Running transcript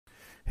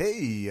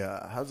Hey,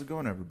 how's it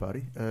going,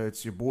 everybody?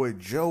 It's your boy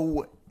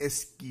Joe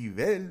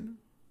Esquivel.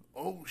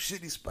 Oh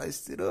shit, he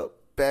spiced it up.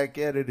 Back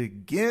at it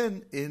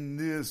again in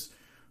this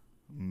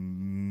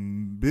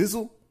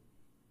bizzle,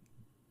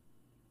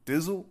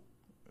 dizzle,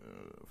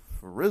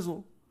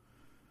 frizzle,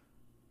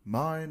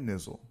 my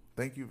nizzle.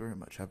 Thank you very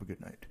much. Have a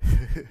good night.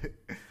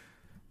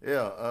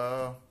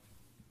 All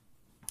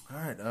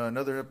right,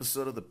 another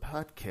episode of the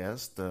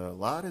podcast. A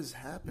lot has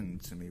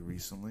happened to me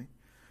recently.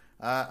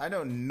 I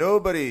know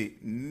nobody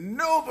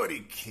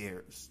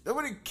cares.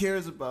 Nobody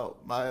cares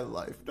about my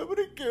life.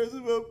 Nobody cares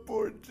about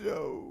poor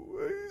Joe.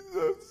 He's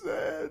so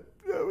sad.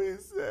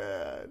 Joey's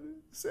sad.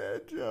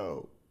 Sad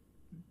Joe.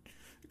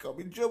 They call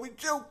me Joey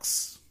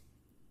Jokes.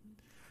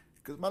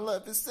 Because my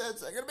life is sad,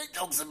 so I gotta make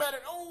jokes about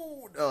it.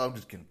 Oh, no, I'm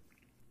just kidding.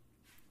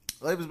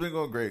 Life has been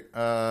going great.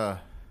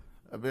 I've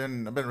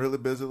been really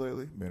busy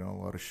lately. Been on a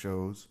lot of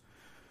shows.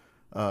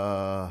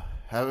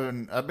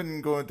 I've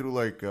been going through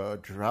like a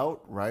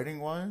drought writing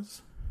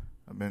wise.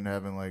 I've been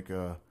having like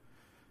a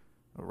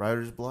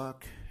writer's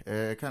block.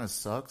 It kind of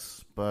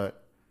sucks,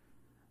 but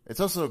it's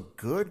also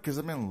good because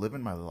I've been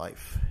living my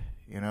life.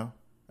 You know,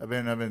 I've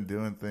been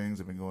doing things.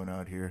 I've been going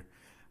out here.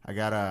 I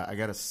got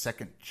a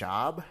second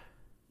job.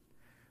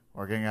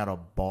 Working at a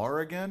bar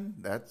again.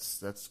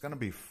 That's gonna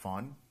be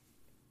fun.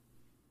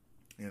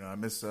 You know, I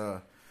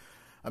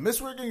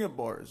miss working at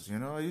bars. You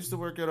know, I used to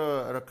work at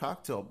a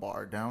cocktail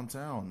bar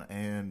downtown,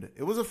 and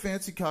it was a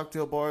fancy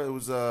cocktail bar. It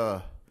was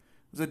a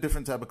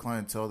different type of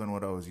clientele than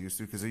what I was used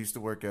to, because I used to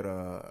work at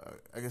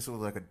I guess it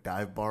was like a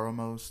dive bar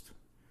almost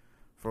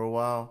for a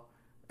while,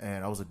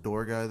 and I was a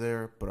door guy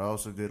there, but I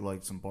also did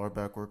like some bar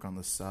back work on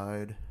the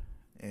side,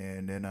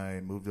 and then I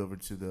moved over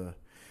to the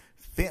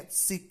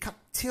fancy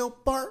cocktail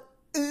bar.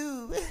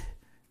 Ooh,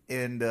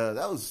 and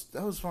that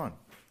was fun.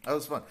 That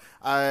was fun.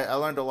 I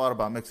learned a lot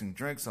about mixing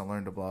drinks. I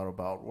learned a lot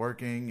about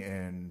working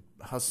and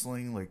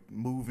hustling, like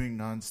moving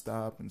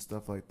nonstop and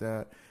stuff like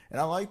that. And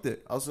I liked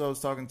it. Also, I was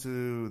talking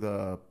to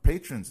the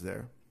patrons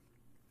there,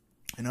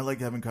 and I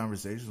liked having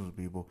conversations with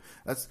people.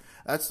 That's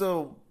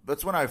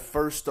when I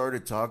first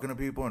started talking to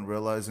people and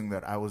realizing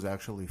that I was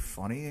actually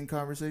funny in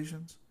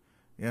conversations.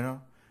 You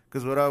know,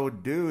 because what I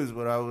would do is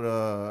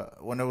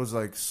when it was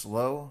like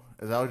slow,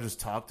 is I would just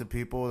talk to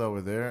people that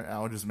were there, and I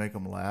would just make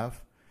them laugh.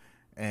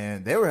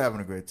 And they were having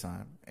a great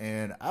time,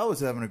 and I was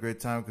having a great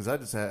time because I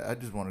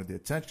just wanted the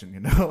attention, you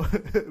know.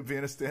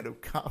 Being a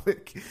stand-up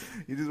comic,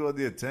 you just want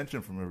the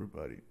attention from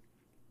everybody.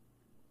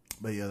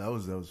 But yeah, that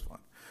was fun.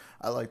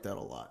 I liked that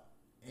a lot,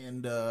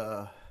 and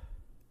I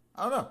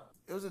don't know,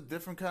 it was a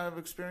different kind of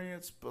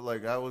experience, but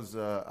like I was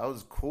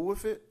cool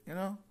with it, you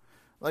know.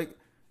 Like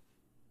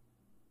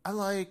I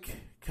like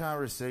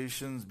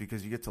conversations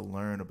because you get to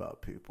learn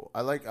about people.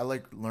 I like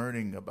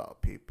learning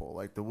about people,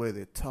 like the way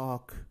they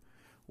talk,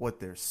 what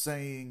they're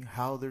saying,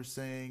 how they're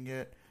saying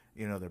it,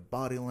 you know, their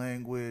body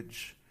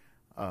language,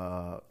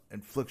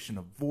 inflection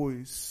of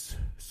voice,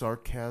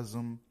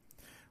 sarcasm.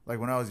 Like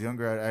when I was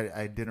younger,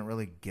 I didn't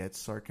really get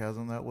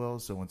sarcasm that well.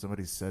 So when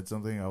somebody said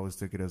something, I always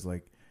took it as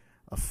like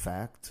a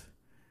fact.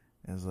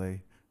 And it's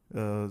like,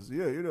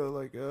 yeah, you know,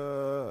 like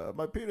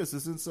my penis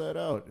is inside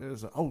out. And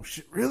it's like, oh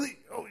shit, really?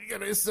 Oh, you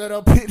got an inside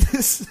out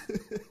penis?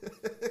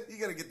 You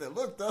gotta get that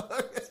look, dog.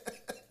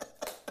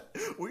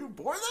 Were you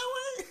born that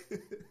way?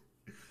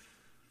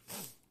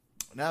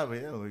 Nah,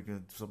 but yeah, like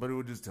somebody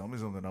would just tell me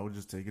something, I would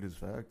just take it as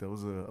fact. I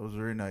was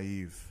very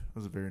naive. I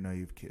was a very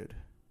naive kid.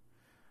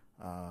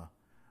 I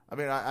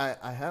mean,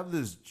 I have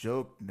this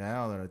joke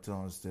now that I tell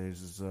on stage.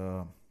 It's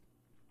a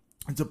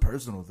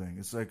personal thing.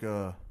 It's like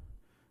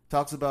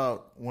talks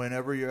about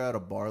whenever you're at a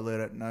bar late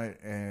at night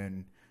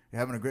and you're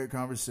having a great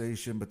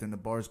conversation, but then the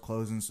bar's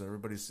closing, so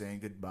everybody's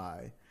saying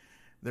goodbye.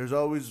 There's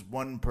always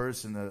one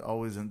person that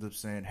always ends up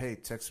saying, "Hey,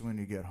 text me when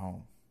you get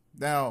home."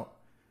 Now,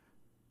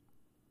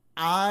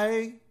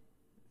 I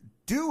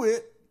do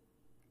it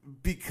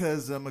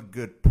because I'm a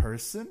good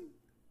person,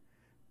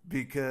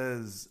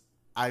 because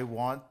I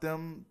want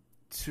them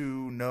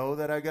to know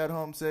that I got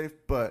home safe,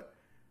 but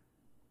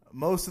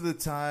most of the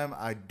time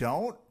I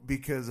don't,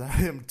 because I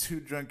am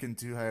too drunk and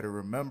too high to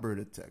remember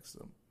to text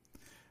them.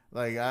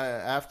 Like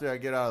after I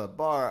get out of the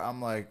bar,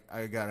 I'm like,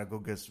 I gotta go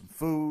get some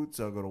food,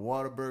 so I'll go to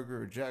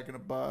Whataburger or Jack in the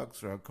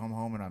Box, or I'll come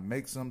home and I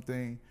make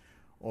something,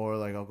 or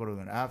like I'll go to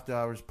an after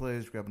hours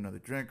place, grab another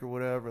drink or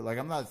whatever. Like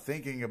I'm not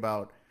thinking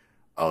about,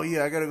 oh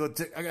yeah, I gotta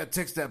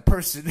text that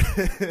person.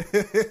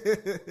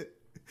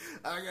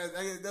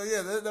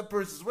 That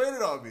person's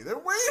waiting on me. They're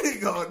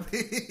waiting on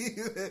me.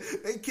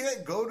 They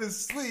can't go to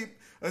sleep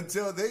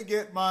until they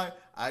get my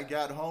 "I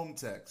got home"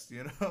 text.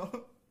 You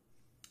know,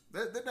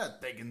 they're not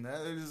thinking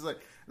that. They're just like,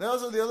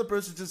 also the other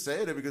person just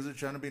saying it because they're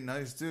trying to be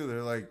nice too.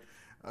 They're like,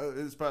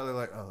 it's probably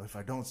like, oh, if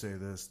I don't say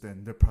this,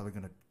 then they're probably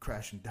gonna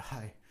crash and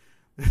die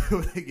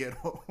when they get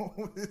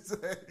home.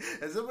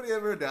 Has somebody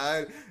ever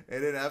died,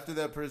 and then after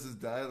that person's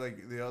died,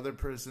 like the other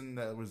person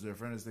that was their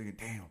friend is thinking,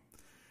 damn,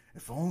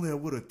 if only I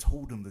would have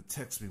told him to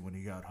text me when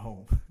he got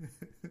home.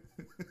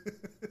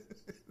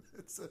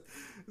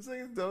 It's like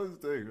the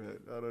dumbest thing, man.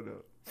 I don't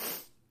know.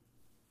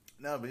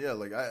 No, but yeah,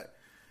 like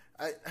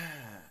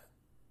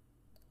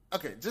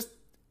okay, just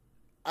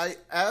I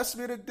asked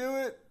me to do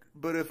it,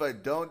 but if I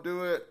don't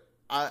do it,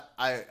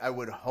 I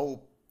would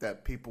hope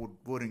that people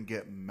wouldn't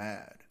get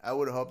mad. I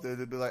would hope that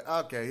they'd be like,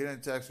 okay, he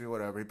didn't text me,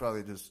 whatever. He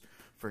probably just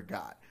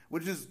forgot,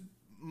 which is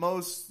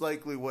most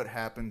likely what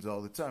happens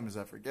all the time. Is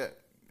I forget.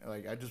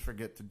 Like I just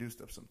forget to do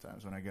stuff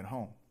sometimes when I get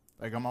home.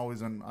 Like I'm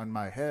always on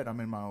my head. I'm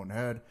in my own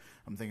head.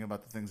 I'm thinking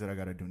about the things that I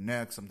got to do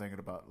next. I'm thinking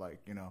about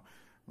like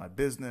my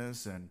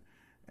business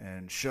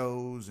and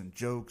shows and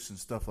jokes and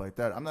stuff like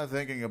that. I'm not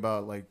thinking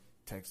about like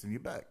texting you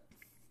back.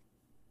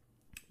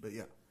 But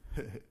yeah,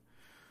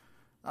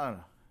 I don't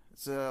know.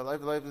 It's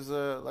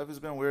life has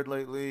been weird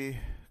lately.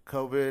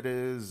 COVID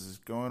is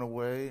going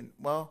away.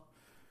 Well,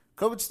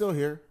 COVID's still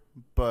here,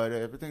 but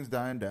everything's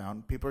dying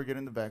down. People are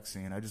getting the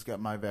vaccine. I just got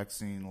my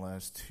vaccine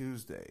last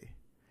Tuesday.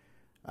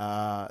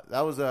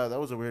 That was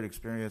a weird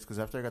experience because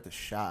after I got the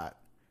shot,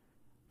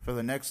 for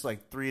the next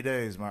like 3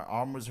 days, my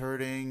arm was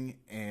hurting,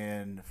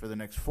 and for the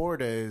next 4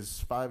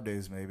 days, 5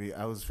 days maybe,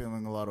 I was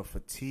feeling a lot of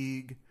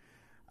fatigue.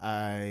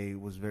 I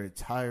was very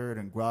tired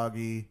and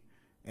groggy,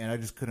 and I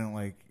just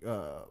couldn't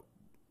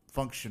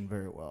function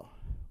very well,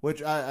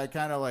 which I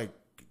kind of like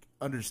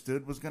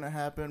understood was gonna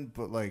happen,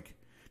 but like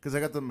because I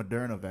got the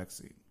Moderna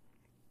vaccine,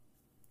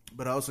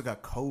 but I also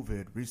got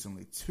COVID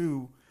recently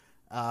too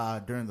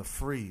during the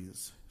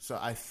freeze. So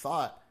I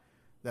thought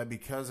that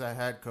because I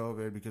had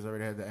COVID, because I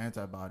already had the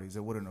antibodies,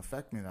 it wouldn't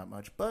affect me that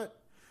much. But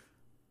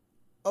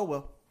oh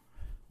well,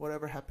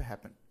 whatever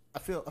happened. I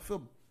feel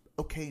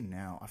okay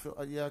now. I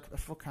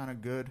feel kind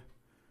of good,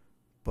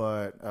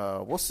 but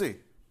we'll see.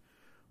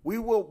 We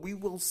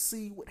will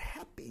see what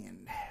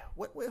happened.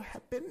 What will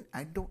happen?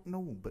 I don't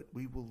know, but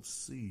we will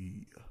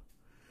see.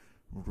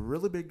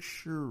 Really big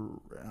sure.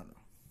 I don't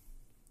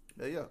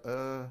know.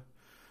 Yeah.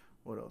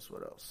 What else?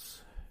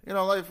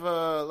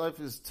 Life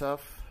is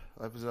tough.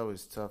 Life is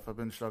always tough. I've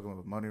been struggling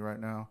with money right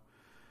now.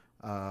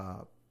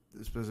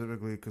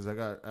 Specifically because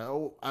I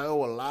owe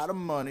a lot of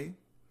money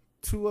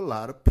to a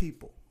lot of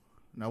people.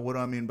 Now, what do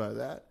I mean by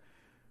that?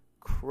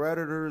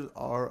 Creditors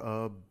are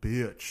a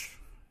bitch.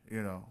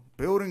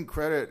 Building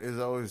credit is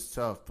always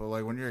tough. But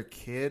like when you're a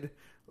kid,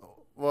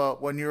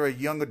 when you're a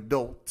young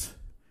adult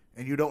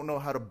and you don't know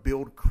how to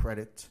build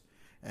credit,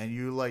 and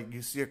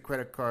you see a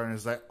credit card and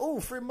it's like, oh,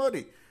 free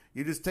money.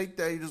 You just take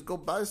that, you just go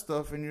buy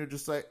stuff, and you're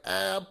just like,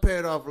 I'll pay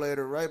it off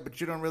later, right? But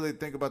you don't really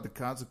think about the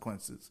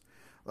consequences.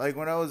 Like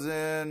when I was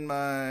in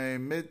my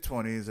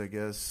mid-20s, I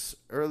guess,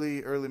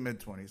 early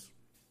mid-20s,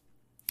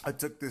 I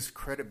took this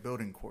credit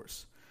building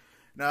course.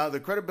 Now, the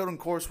credit building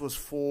course was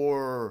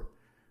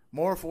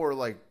more for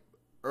like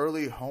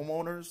early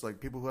homeowners, like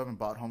people who haven't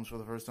bought homes for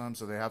the first time,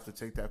 so they have to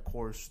take that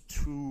course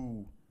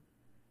to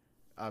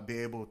be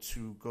able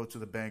to go to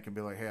the bank and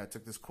be like, hey, I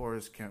took this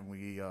course. Can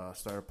we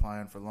start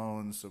applying for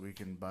loans so we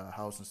can buy a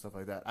house and stuff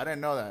like that? I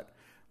didn't know that.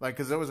 Like,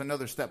 because there was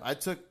another step. I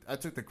took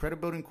the credit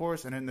building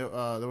course, and then there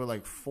were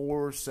like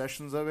 4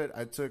 sessions of it.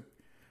 I took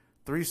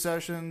 3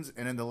 sessions,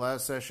 and then the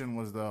last session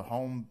was the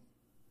home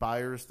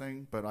buyers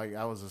thing. But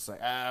I was just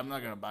like, I'm not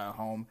going to buy a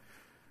home.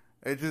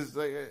 It just,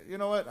 like, you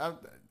know what?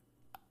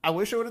 I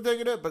wish I would have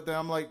taken it, but then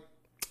I'm like,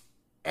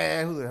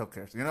 who the hell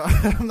cares?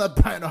 I'm not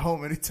buying a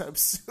home anytime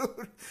soon.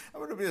 I'm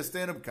going to be a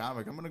stand-up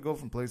comic. I'm going to go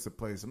from place to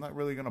place. I'm not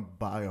really going to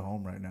buy a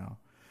home right now.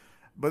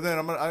 But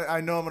then I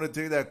know I'm going to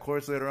take that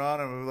course later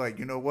on. And I'm like,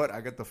 you know what?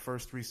 I got the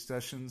first 3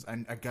 sessions.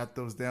 I got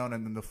those down.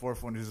 And then the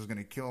 4th one is just going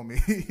to kill me.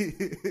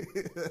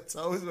 That's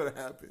always what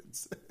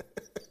happens.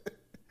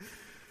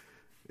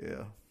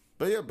 Yeah.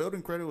 But yeah,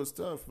 building credit was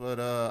tough. But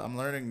I'm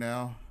learning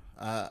now.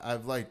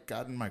 I've like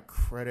gotten my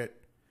credit.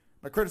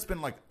 My credit's been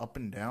like up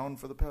and down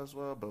for the past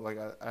while, but like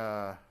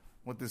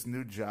with this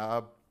new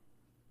job,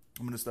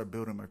 I'm gonna start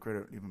building my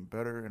credit even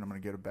better, and I'm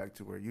gonna get it back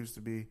to where it used to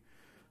be,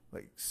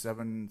 like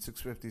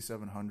 650,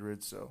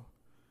 700. So,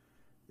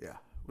 yeah,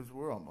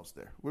 we're almost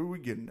there. We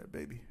getting there,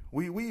 baby.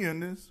 We in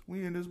this.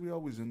 We in this. We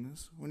always in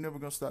this. We're never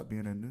gonna stop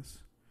being in this.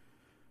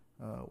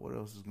 What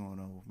else is going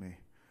on with me?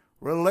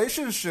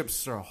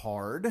 Relationships are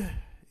hard.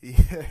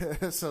 Yeah,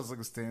 that sounds like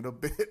a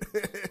stand-up bit.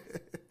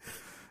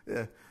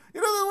 Yeah.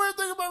 The weird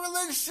thing about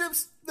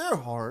relationships, they're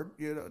hard.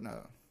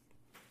 No,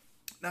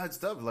 it's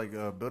tough. Like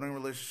building a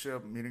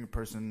relationship, meeting a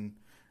person,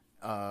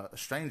 a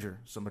stranger,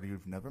 somebody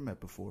you've never met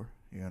before.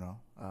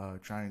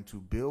 Trying to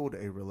build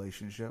a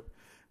relationship,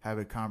 have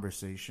a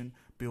conversation,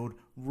 build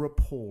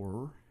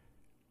rapport.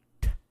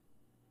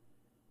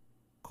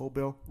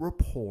 Colbell,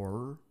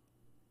 rapport.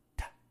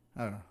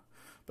 I don't know,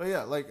 but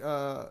yeah, like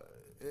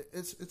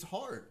it's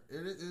hard.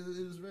 It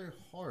is very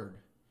hard.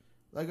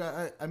 Like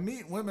I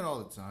meet women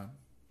all the time.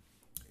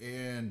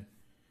 And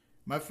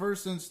my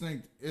first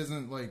instinct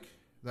isn't like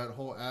that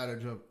whole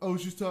adage of, oh,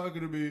 she's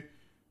talking to me,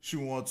 she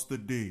wants the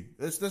D.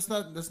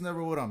 That's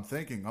never what I'm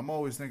thinking. I'm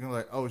always thinking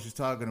like, oh, she's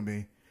talking to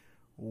me,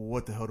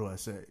 what the hell do I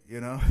say?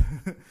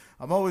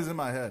 I'm always in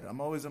my head.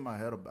 I'm always in my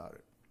head about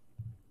it.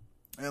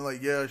 And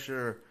like, yeah,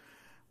 sure,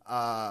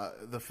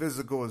 the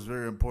physical is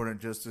very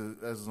important just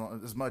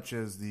as much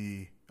as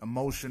the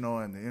emotional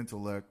and the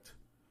intellect.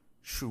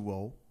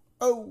 Sure.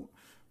 Oh,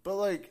 but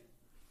like,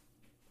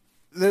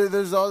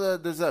 there's all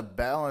that. There's that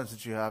balance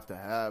that you have to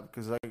have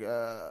because like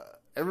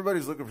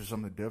everybody's looking for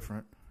something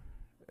different.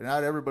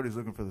 Not everybody's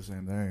looking for the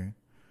same thing.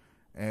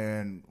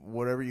 And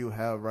whatever you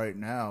have right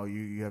now,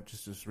 you have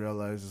to just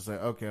realize it's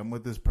like, okay, I'm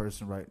with this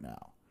person right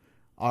now.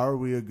 Are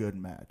we a good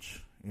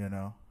match? You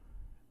know,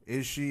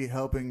 is she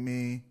helping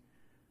me,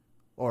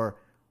 or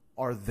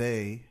are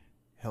they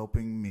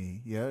helping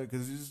me? Yeah,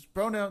 because it's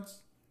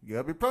pronouns. You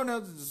gotta be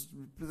pronouns.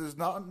 It's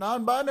not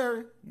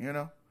non-binary. You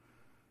know,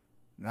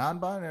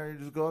 non-binary. You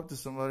just go up to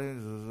somebody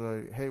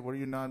and it's like, hey, what are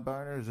you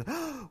non-binary? It's like,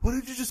 oh, what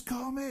did you just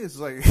call me? It's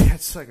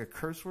like a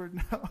curse word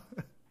now.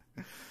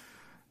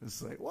 It's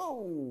like,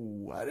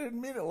 whoa, I didn't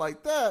mean it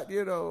like that.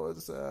 You know,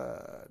 it's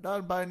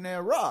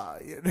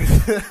non-binary. You know?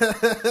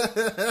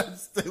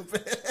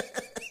 Stupid.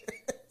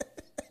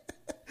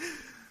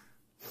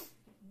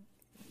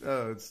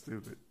 Oh, it's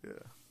stupid. Yeah.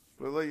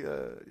 But like,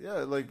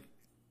 yeah, like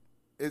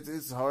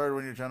it's hard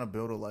when you're trying to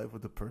build a life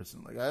with a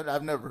person. Like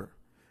I've never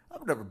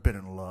been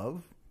in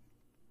love.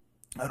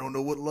 I don't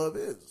know what love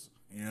is.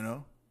 You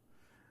know,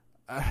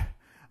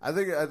 I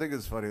think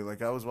it's funny.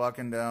 Like I was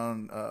walking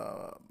down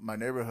my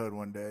neighborhood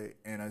one day,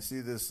 and I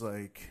see this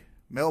like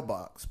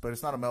mailbox, but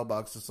it's not a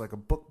mailbox. It's like a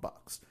book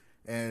box,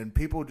 and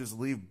people just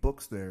leave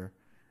books there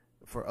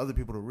for other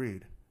people to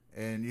read,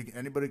 and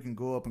anybody can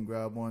go up and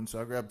grab one. So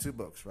I grabbed 2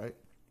 books. Right.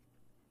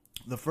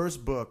 The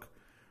first book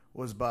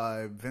was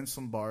by Vince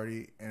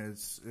Lombardi, and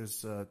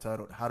it's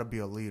titled "How to Be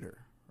a Leader."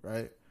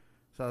 Right.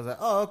 So I was like,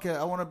 oh, okay.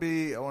 I want to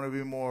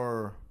be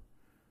more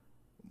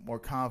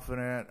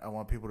confident. I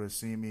want people to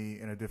see me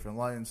in a different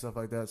light and stuff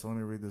like that. So let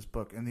me read this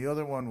book. And the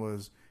other one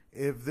was,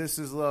 if this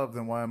is love,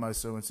 then why am I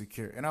so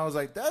insecure? And I was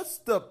like, that's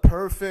the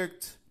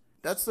perfect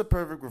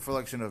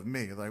reflection of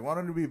me. Like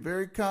wanting to be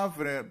very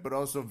confident, but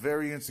also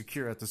very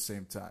insecure at the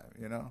same time,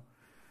 you know?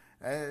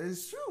 And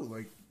it's true.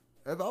 Like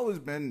I've always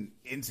been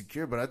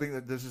insecure, but I think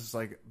that this is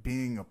like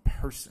being a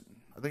person.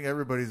 I think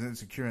everybody's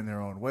insecure in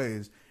their own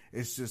ways.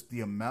 It's just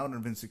the amount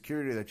of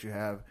insecurity that you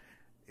have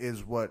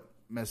is what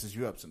messes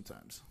you up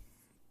sometimes.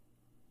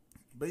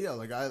 But yeah,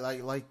 like I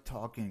like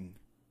talking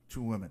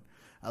to women.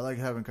 I like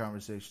having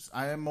conversations.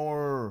 I am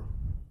more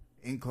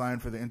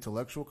inclined for the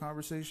intellectual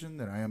conversation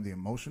than I am the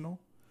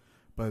emotional.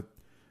 But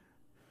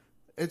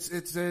it's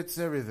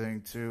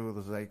everything too.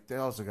 It's like they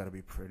also got to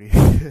be pretty.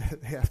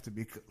 They have to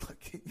be good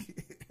looking.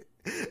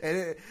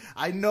 And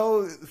I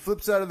know the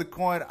flip side of the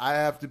coin, I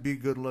have to be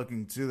good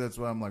looking too. That's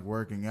why I'm like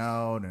working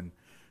out and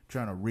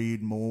trying to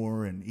read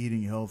more and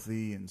eating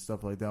healthy and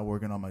stuff like that,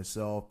 working on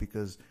myself,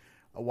 because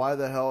why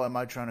the hell am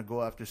I trying to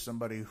go after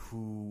somebody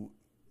who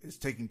is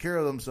taking care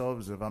of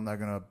themselves if I'm not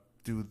going to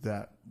do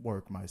that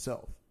work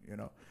myself? You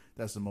know,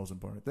 that's the most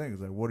important thing.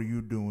 Is like, what are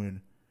you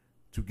doing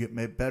to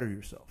better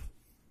yourself?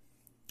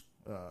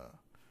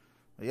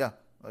 Yeah,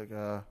 like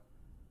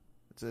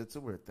it's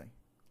a weird thing.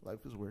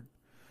 Life is weird.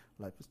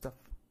 Life is tough.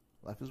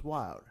 Life is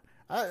wild.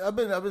 I've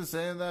been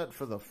saying that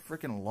for the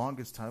freaking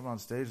longest time on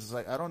stage. It's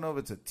like I don't know if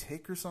it's a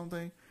tick or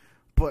something,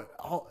 but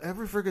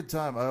every freaking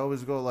time I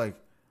always go like,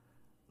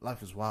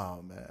 life is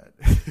wild, man.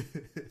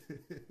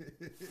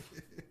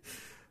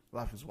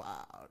 Life is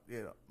wild.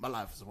 You know, my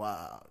life is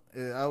wild.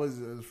 I was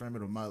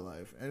framing of my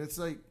life. And it's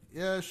like,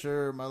 yeah,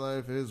 sure, my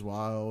life is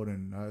wild.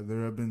 And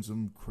there have been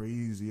some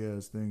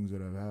crazy-ass things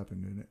that have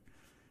happened in it.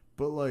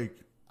 But, like,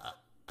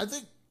 I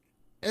think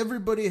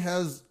everybody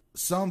has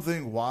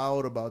something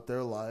wild about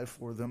their life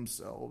or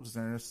themselves.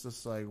 And it's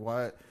just like,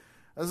 why?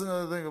 That's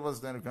another thing about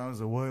stand-up comedy.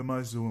 Like, why am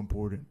I so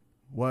important?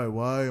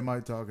 Why am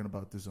I talking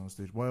about this on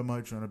stage? Why am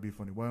I trying to be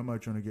funny? Why am I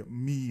trying to get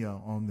me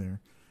out on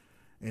there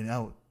and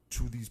out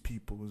to these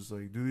people? It's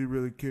like, do they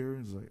really care?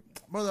 It's like,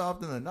 more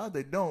often than not,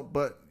 they don't,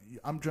 but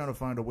I'm trying to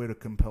find a way to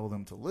compel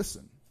them to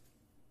listen.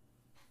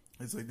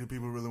 It's like, do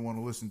people really want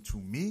to listen to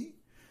me?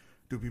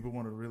 Do people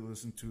want to really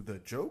listen to the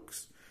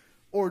jokes?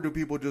 Or do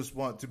people just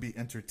want to be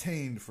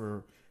entertained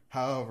for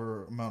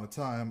however amount of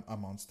time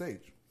I'm on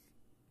stage?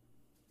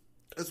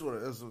 That's what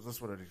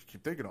I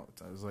keep thinking all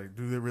the time. It's like,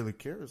 do they really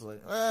care? It's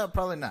like,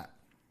 probably not.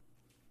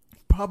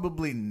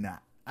 Probably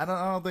not. I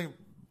don't think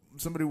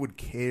somebody would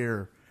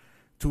care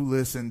to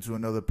listen to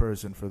another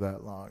person for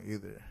that long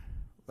either.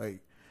 Like,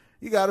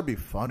 you got to be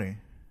funny.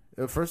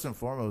 First and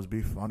foremost,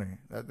 be funny.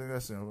 I think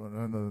that's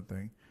another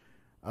thing.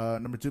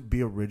 Number 2,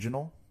 be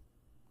original.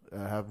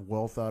 Have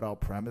well thought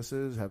out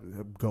premises. Have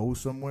go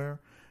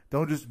somewhere.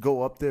 Don't just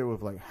go up there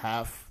with like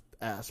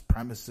half-ass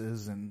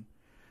premises and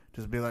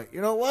just be like, you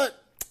know what?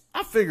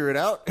 I'll figure it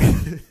out.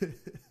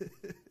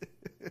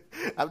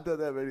 I've done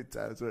that many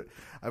times. But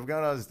I've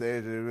gone on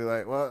stage and be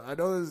like, well, I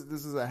know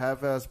this is a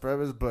half-ass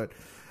premise, but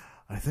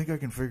I think I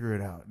can figure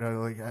it out. No,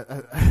 like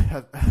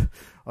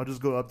I'll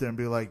just go up there and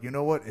be like, you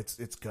know what?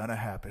 It's gonna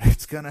happen.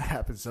 It's gonna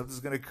happen. Something's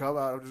gonna come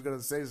out. I'm just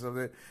gonna say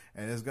something,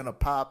 and it's gonna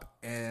pop,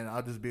 and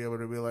I'll just be able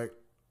to be like,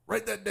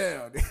 write that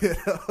down. You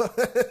know?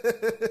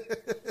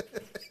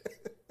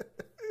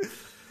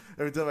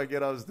 Every time I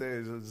get on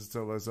stage, I just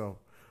tell myself,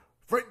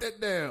 write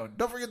that down.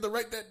 Don't forget to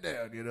write that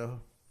down, you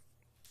know?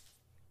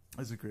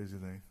 That's a crazy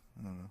thing.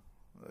 I don't know.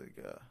 Like,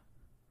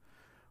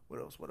 what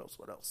else?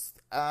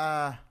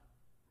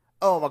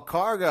 Oh, my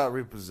car got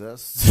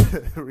repossessed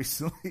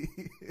recently.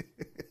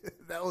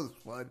 That was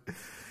fun.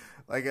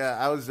 Like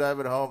I was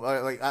driving home.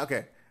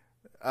 Okay.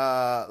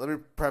 Let me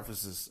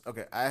preface this.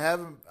 Okay, I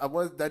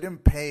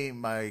didn't pay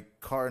my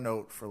car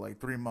note for like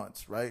 3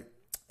 months, right?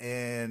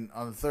 And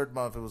on the third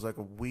month, it was like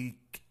a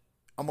week,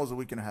 almost a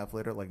week and a half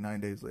later, like 9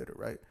 days later,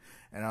 right?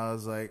 And I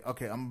was like,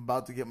 okay, I'm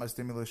about to get my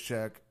stimulus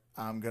check.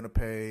 I'm gonna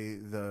pay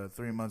the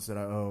 3 months that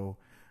I owe.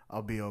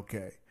 I'll be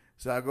okay.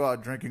 So I go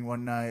out drinking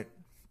one night,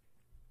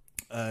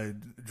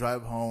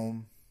 drive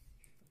home,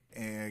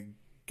 and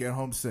get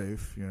home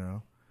safe,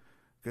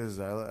 because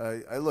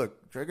I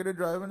look, drinking and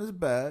driving is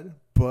bad,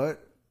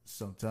 but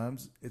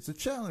sometimes it's a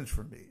challenge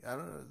for me. I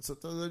don't know.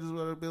 Sometimes I just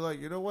want to be like,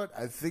 you know what?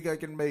 I think I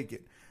can make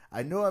it.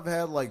 I know I've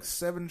had like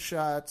 7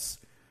 shots,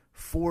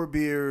 4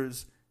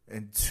 beers,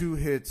 and 2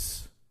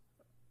 hits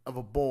of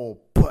a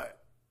bowl, but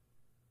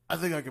I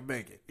think I can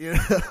make it,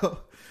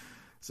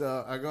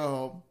 So I go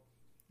home,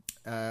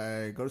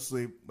 I go to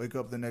sleep, wake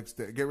up the next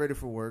day, get ready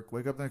for work,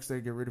 wake up the next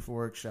day, get ready for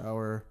work,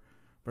 shower,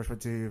 brush my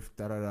teeth,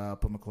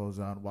 put my clothes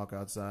on, walk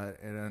outside,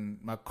 and then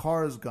my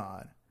car is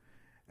gone.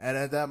 And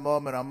at that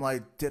moment, I'm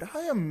like, did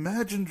I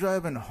imagine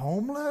driving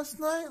home last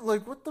night?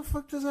 Like, what the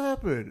fuck just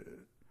happened?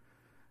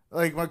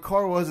 Like, my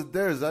car wasn't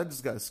there, so I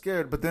just got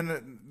scared. But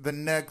then the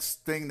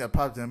next thing that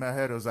popped in my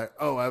head was like,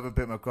 oh, I haven't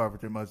paid my car for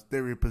 3 months.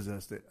 They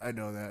repossessed it. I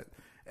know that.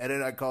 And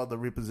then I called the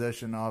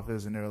repossession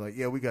office, and they were like,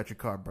 yeah, we got your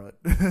car, bro.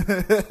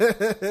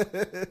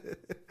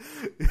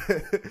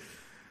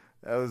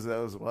 That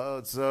was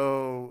wild.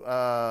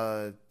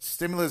 So,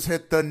 stimulus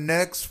hit the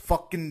next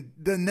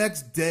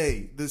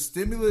day. The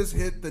stimulus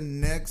hit the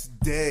next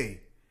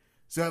day.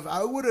 So if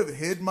I would have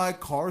hid my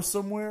car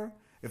somewhere,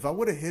 if I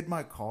would have hid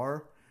my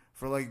car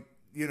for like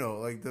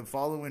the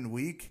following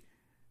week,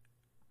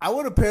 I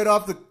would have paid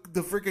off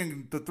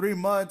the 3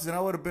 months and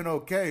I would have been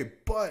okay.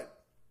 But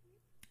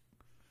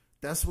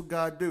that's what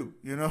God do,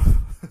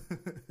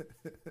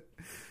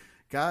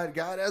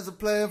 God has a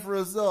plan for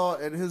us all,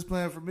 and his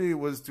plan for me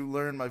was to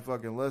learn my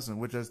fucking lesson,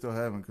 which I still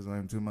haven't because I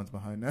am 2 months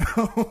behind now.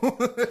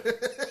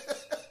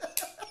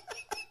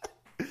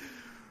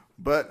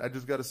 But I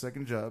just got a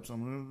second job, so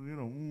I'm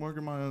gonna,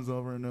 working my hands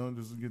off right now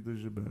just to get this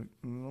shit back.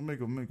 I'll make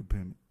a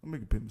payment. I'll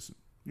make a payment soon.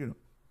 Your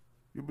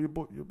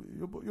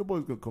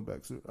boy's gonna come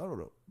back soon. I don't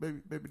know,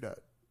 maybe not.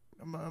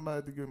 I might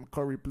have to get my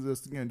car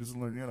repossessed again just to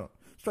learn.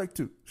 Strike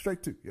two,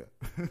 yeah.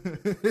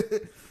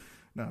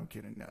 No, I'm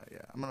kidding. No,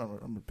 yeah, I'm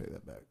gonna pay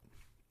that back.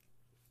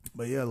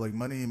 But yeah, like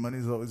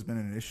money's always been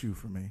an issue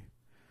for me.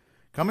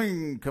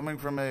 Coming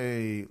from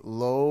a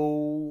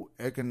low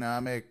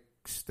economic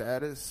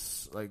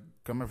status, like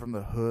coming from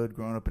the hood,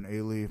 growing up in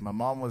A-Leaf, my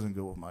mom wasn't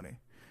good with money.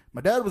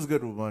 My dad was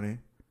good with money.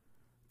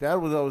 Dad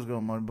was always good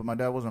with money, but my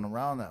dad wasn't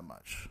around that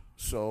much.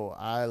 So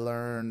I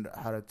learned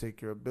how to take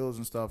care of bills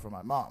and stuff from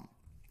my mom.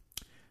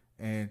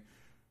 And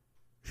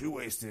she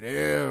wasted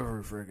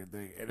every freaking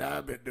thing. And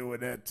I've been doing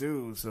that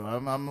too. So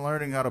I'm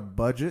learning how to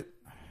budget.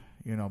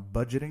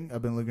 Budgeting.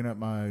 I've been looking at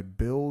my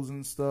bills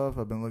and stuff.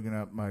 I've been looking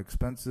at my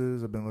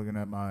expenses. I've been looking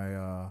at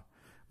my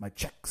my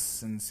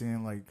checks and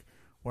seeing like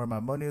where my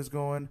money is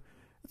going.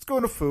 It's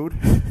going to food.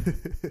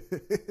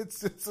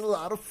 It's a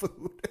lot of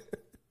food.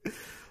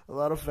 A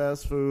lot of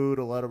fast food,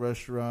 a lot of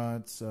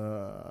restaurants,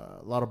 a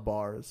lot of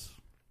bars.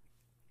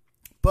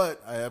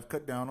 But I have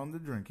cut down on the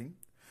drinking,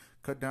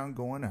 cut down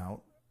going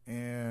out,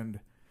 and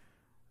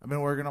I've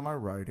been working on my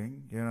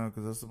writing,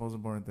 because that's the most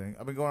important thing.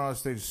 I've been going on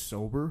stage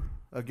sober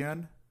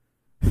again.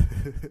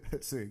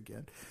 Say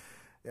again.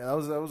 Yeah,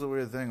 that was a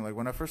weird thing. Like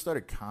when I first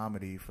started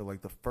comedy for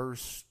like the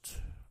first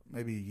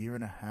maybe year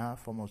and a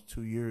half, almost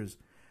 2 years,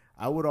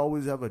 I would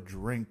always have a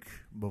drink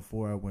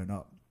before I went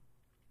up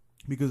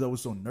because I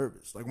was so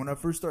nervous. Like when I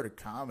first started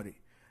comedy,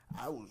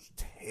 I was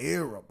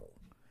terrible.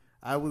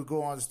 I would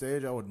go on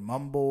stage, I would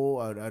mumble,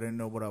 I didn't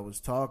know what I was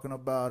talking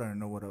about, I didn't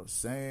know what I was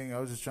saying. I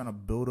was just trying to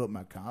build up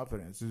my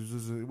confidence.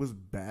 It was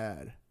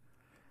bad.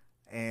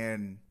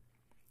 And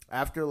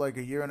after like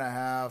a year and a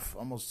half,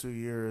 almost 2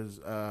 years,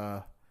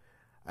 I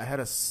had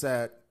a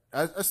set.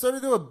 I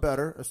started doing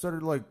better. I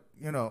started like,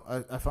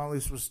 I finally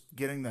was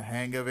getting the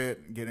hang of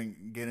it,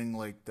 getting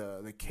like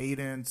the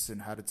cadence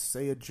and how to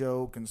say a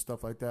joke and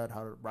stuff like that,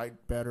 how to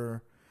write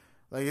better.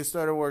 Like it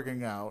started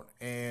working out,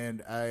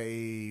 and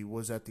I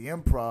was at the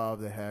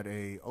Improv that had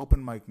a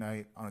open mic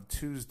night on a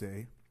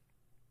Tuesday.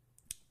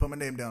 Put my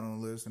name down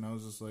on the list, and I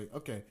was just like,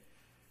 okay,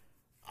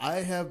 I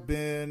have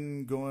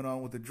been going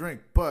on with the drink,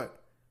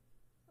 but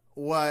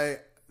why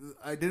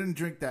I didn't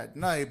drink that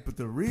night, but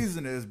the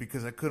reason is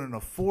because I couldn't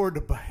afford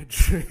to buy a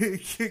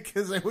drink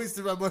because I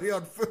wasted my money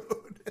on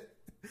food.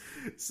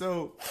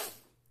 So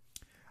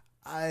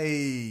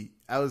I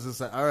was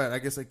just like, all right, I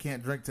guess I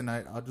can't drink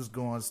tonight. I'll just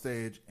go on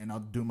stage and I'll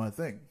do my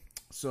thing.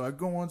 So I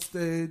go on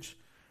stage,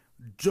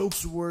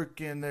 jokes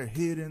working, they're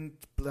hidden,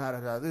 blah, blah,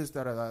 blah, this,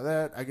 blah, blah, blah,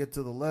 that. I get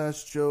to the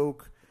last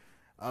joke,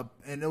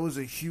 and it was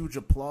a huge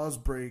applause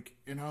break.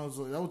 And I was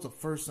like, that was the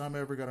first time I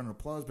ever got an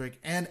applause break,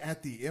 and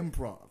at the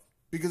Improv.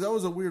 Because that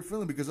was a weird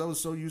feeling because I was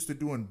so used to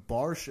doing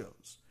bar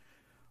shows.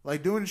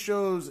 Like doing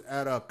shows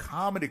at a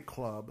comedy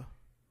club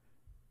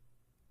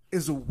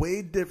is a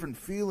way different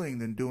feeling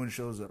than doing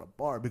shows at a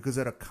bar, because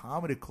at a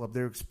comedy club,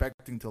 they're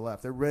expecting to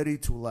laugh. They're ready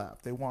to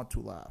laugh. They want to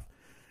laugh.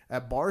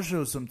 At bar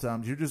shows,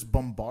 sometimes you're just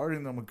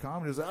bombarding them with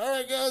comedy. It's like, all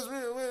right, guys,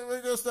 we're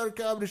going to start a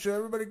comedy show.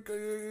 Everybody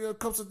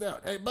come sit down.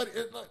 Hey, buddy,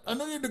 I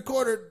know you're in the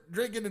corner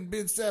drinking and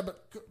being sad,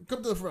 but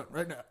come to the front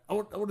right now. I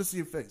want to see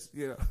your face,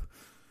 you know.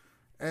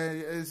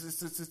 And it's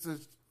just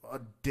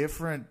a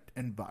different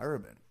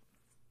environment.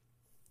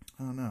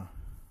 I don't know.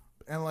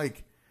 And,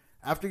 like,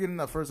 after getting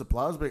that first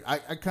applause break,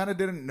 I kind of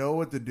didn't know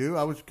what to do.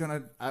 I was kind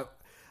of...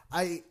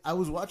 I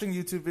was watching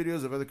YouTube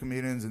videos of other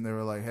comedians, and they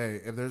were like,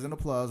 hey, if there's an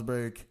applause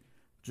break,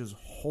 just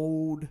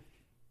hold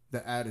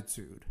the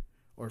attitude,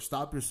 or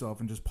stop yourself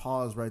and just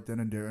pause right then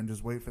and there and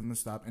just wait for them to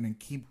stop and then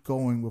keep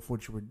going with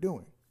what you were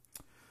doing.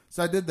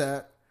 So I did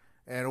that,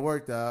 and it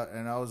worked out,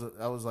 and I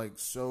was like,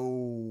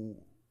 so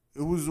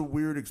it was a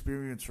weird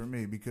experience for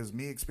me, because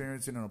me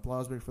experiencing an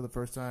applause break for the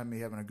first time, me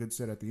having a good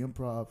set at the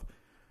Improv,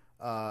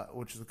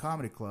 which is a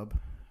comedy club,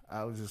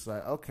 I was just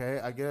like,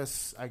 okay, I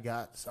guess I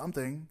got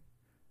something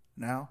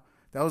now.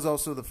 That was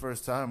also the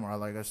first time where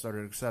I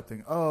started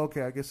accepting, oh,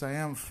 okay, I guess I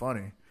am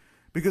funny.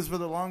 Because for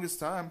the longest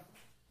time,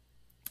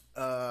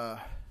 I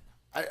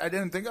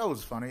didn't think I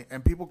was funny,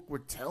 and people were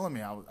telling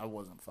me I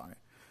wasn't funny.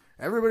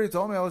 Everybody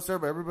told me I was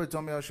terrible. Everybody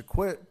told me I should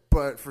quit,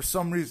 but for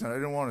some reason I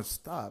didn't want to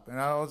stop, and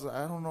I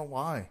don't know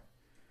why.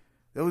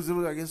 I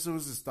guess it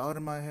was this thought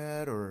in my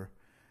head, or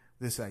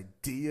this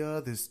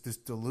idea, this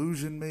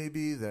delusion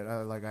maybe, that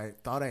I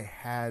thought I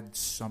had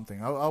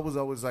something. I was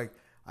always like,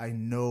 I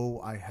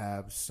know I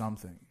have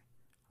something.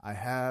 I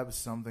have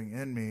something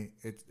in me.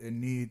 It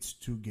needs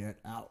to get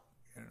out.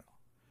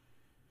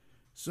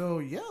 So,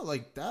 yeah,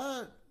 like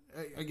that,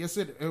 I guess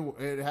it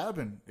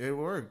happened. It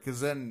worked.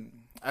 Because then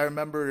I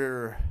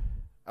remember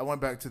I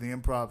went back to the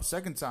Improv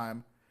second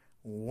time.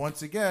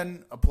 Once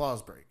again,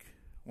 applause break.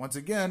 Once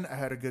again, I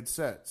had a good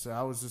set. So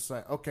I was just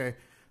like, okay,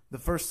 the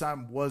first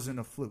time wasn't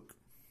a fluke.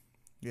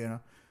 You know?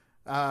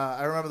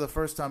 I remember the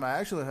first time I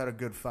actually had a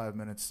good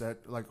 5-minute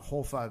set. Like,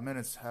 whole 5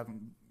 minutes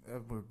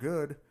were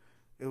good.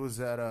 It was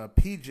at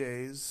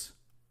PJ's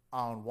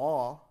on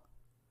Wall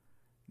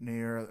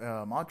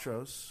near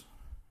Montrose.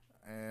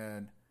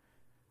 And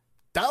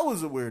that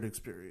was a weird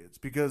experience,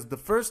 because the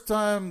first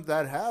time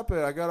that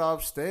happened, I got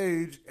off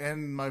stage,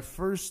 and my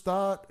first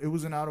thought, it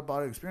was an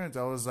out-of-body experience.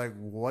 I was like,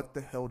 what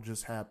the hell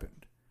just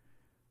happened?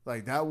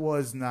 Like, that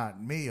was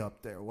not me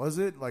up there, was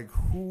it? Like,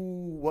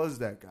 who was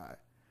that guy?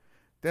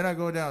 Then I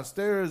go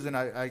downstairs, and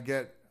I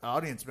get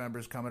audience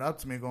members coming up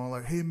to me going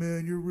like, hey,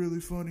 man, you're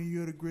really funny. You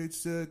had a great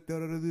set,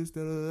 da-da-da-this,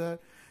 da-da-da-that.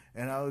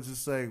 And I was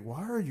just like,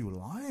 why are you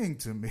lying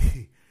to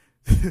me?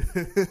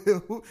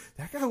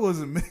 That guy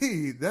wasn't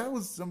me. That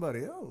was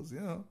somebody else, you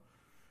know.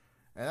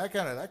 And that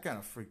kind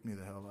of freaked me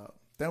the hell out.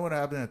 Then what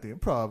happened at the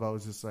Improv, I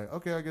was just like,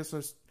 okay, I guess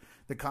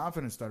the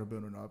confidence started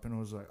building up, and I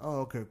was like, oh,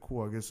 okay,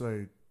 cool. I guess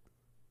it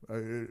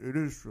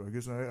is true. I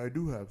guess I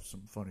do have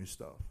some funny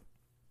stuff.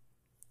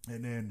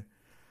 And then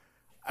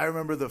I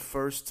remember the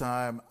first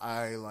time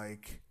I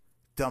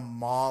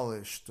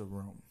demolished the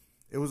room.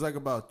 It was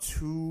about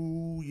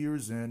 2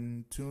 years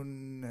in,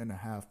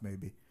 2.5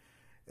 maybe.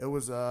 It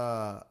was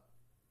a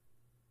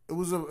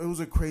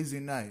crazy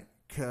night,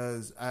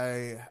 because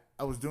I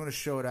was doing a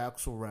show at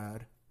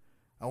Axelrad.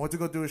 I went to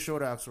go do a show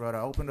at Axelrad.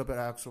 I opened up at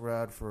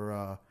Axelrad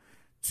for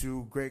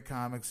two great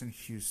comics in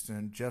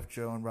Houston, Jeff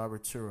Joe and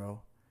Robert Turo.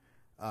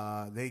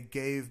 They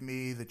gave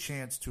me the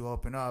chance to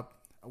open up.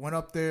 I went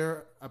up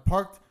there. I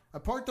parked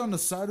on the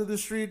side of the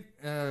street,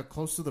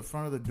 close to the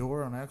front of the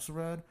door on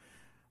Axelrad,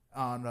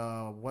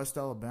 on West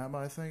Alabama,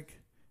 I think.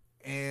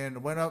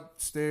 And went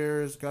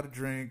upstairs, got a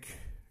drink.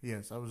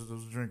 Yes, I was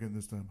drinking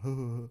this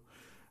time.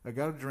 I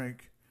got a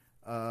drink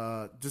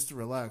just to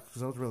relax,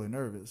 because I was really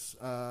nervous.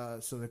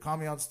 So they called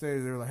me on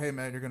stage. They were like, hey,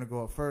 man, you're going to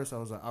go up first. I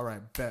was like, all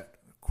right, bet.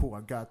 Cool,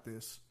 I got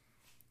this.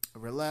 I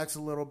relax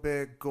a little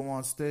bit, go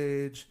on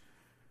stage,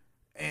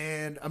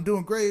 and I'm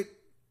doing great.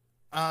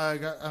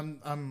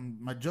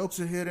 My jokes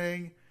are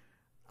hitting.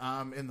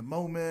 I'm in the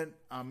moment.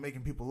 I'm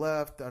making people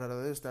laugh,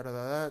 da-da-da-this,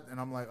 da-da-da-that. And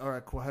I'm like, all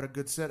right, cool, I had a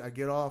good set. I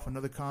get off.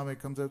 Another comic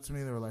comes up to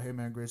me. They were like, hey,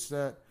 man, great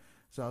set.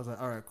 So I was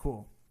like, all right,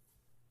 cool.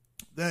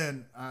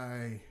 Then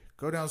I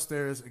go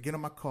downstairs, I get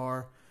in my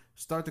car,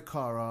 start the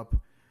car up.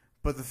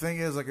 But the thing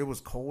is, it was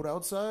cold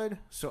outside,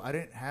 so I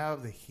didn't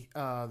have the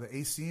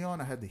AC on.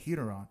 I had the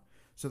heater on.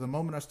 So the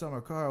moment I start my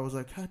car, I was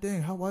like, God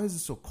dang, why is it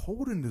so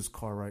cold in this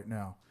car right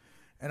now?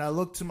 And I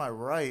look to my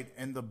right,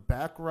 and the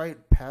back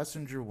right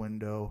passenger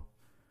window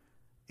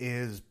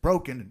is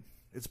broken.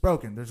 It's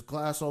broken. There's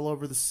glass all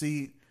over the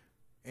seat,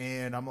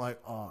 and I'm like,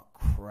 oh,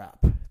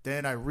 crap.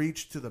 Then I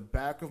reach to the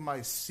back of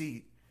my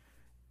seat,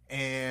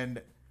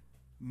 and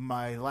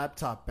my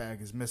laptop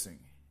bag is missing.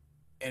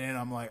 And then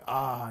I'm like,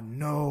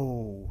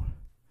 no.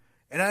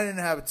 And I didn't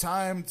have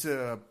time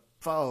to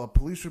file a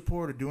police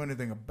report or do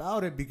anything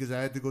about it, because I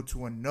had to go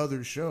to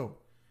another show.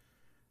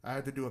 I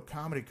had to do a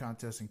comedy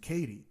contest in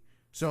Katy.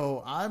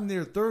 So I'm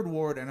near Third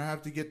Ward, and I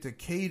have to get to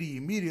Katy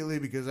immediately,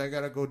 because I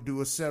got to go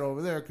do a set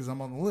over there, because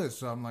I'm on the list.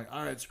 So I'm like,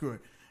 all right, screw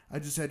it. I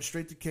just head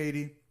straight to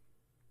Katy,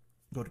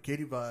 go to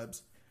Katy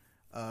Vibes.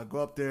 Go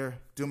up there,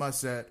 do my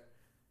set,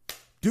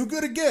 do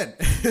good again.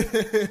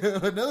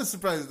 Another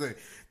surprising thing.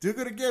 Do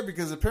good again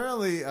because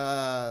apparently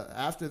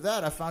after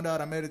that, I found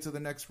out I made it to the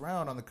next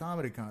round on the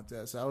comedy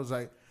contest. I was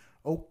like,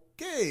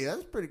 okay,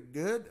 that's pretty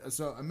good.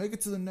 So I make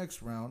it to the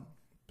next round.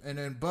 And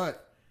then,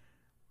 but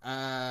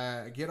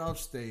I get off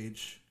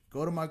stage,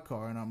 go to my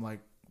car, and I'm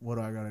like, what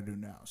do I got to do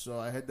now? So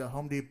I head to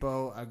Home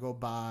Depot. I go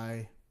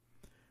buy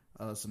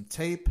some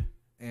tape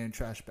and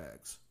trash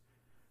bags.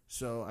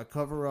 So I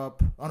cover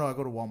up. Oh no, I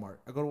go to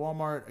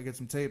Walmart. I get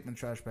some tape and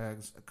trash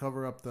bags. I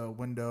cover up the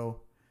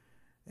window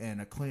and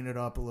I clean it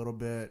up a little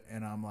bit.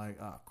 And I'm like,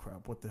 oh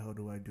crap, what the hell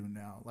do I do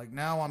now? Like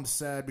now I'm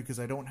sad because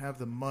I don't have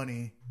the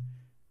money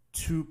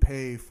to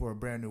pay for a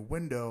brand new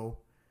window.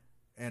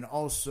 And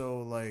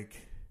also like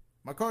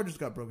my car just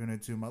got broken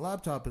into. My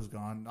laptop is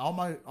gone. All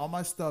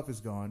my stuff is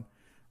gone.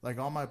 Like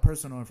all my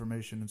personal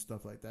information and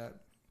stuff like that.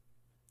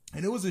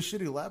 And it was a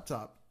shitty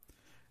laptop.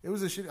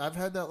 I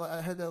had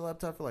that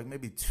laptop for like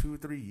maybe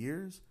 2-3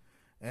 years,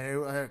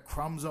 and I had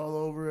crumbs all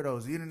over it. I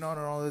was eating on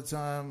it all the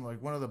time.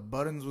 Like one of the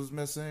buttons was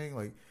missing.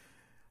 Like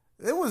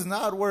it was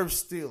not worth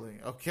stealing.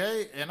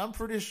 Okay, and I'm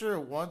pretty sure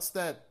once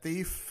that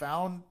thief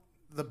found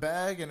the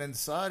bag and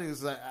inside, he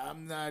was like,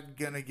 "I'm not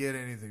gonna get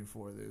anything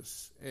for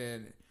this."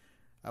 And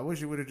I wish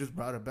he would have just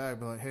brought it back,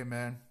 but like, "Hey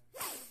man,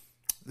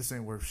 this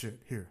ain't worth shit.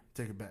 Here,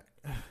 take it back."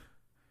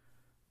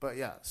 But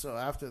yeah, so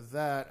after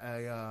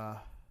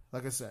that,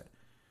 like I said.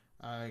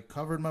 I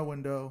covered my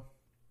window.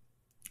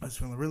 I was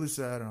feeling really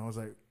sad, and I was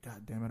like,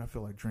 God damn it, I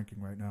feel like drinking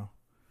right now.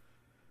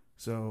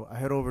 So I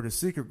head over to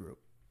Secret Group,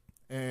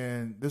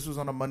 and this was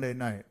on a Monday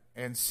night.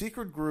 And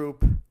Secret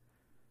Group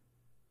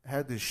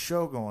had this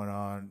show going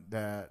on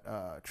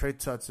that Trey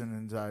Tutson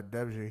and Zad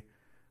Debji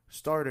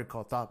started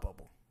called Thought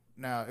Bubble.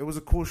 Now, it was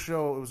a cool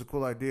show. It was a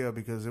cool idea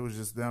because it was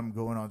just them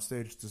going on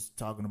stage just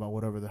talking about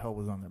whatever the hell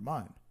was on their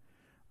mind.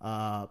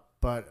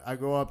 But I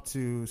go up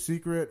to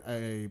Secret,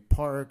 I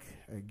park,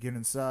 I get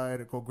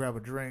inside, I go grab a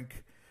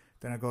drink,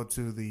 then I go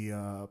to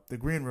the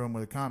green room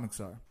where the comics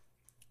are,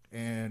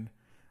 and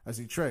I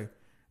see Trey.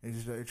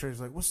 And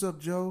Trey's like, "What's up,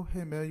 Joe?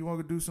 Hey man, you want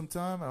to do some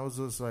time?" I was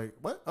just like,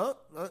 "What? Oh,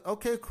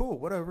 okay, cool,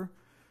 whatever."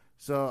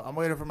 So I'm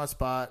waiting for my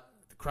spot.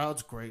 The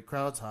crowd's great,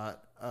 crowd's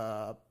hot.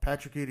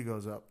 Patrick Eady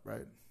goes up,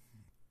 right?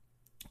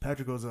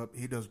 Patrick goes up,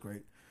 he does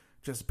great.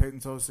 Jesse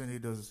Payton Tosin, he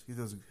does,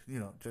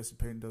 Jesse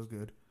Payton does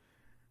good.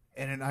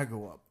 And then I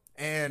go up.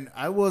 And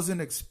I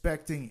wasn't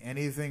expecting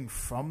anything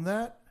from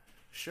that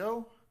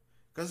show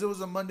because it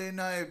was a Monday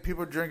night.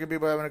 People drinking,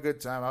 people having a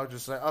good time. I was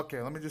just like,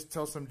 okay, let me just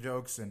tell some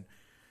jokes and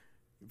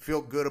feel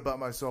good about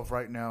myself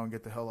right now and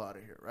get the hell out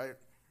of here, right?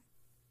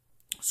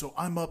 So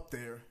I'm up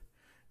there,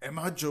 and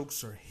my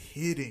jokes are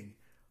hitting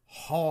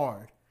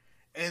hard.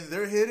 And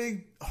they're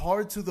hitting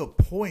hard to the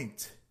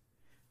point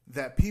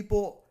that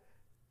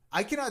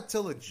I cannot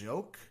tell a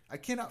joke. I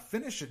cannot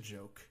finish a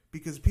joke.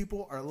 Because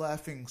people are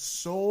laughing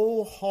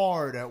so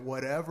hard at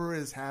whatever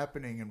is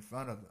happening in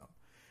front of them.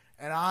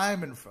 And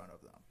I'm in front of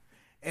them.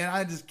 And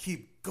I just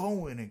keep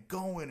going and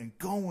going and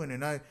going.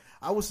 And I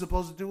was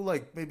supposed to do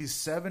like maybe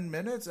 7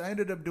 minutes. I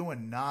ended up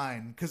doing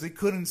 9 because they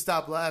couldn't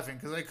stop laughing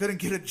because I couldn't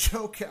get a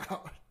joke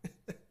out.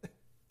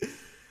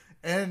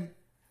 And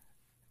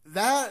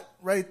that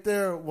right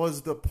there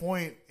was the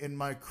point in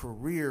my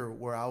career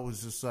where I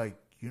was just like,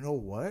 you know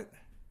what?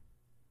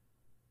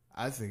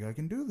 I think I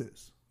can do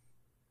this.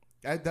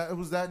 It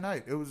was that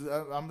night. It was.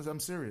 I'm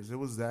serious. It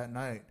was that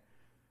night,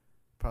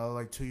 probably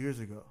like 2 years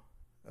ago.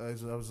 I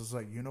was just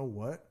like, you know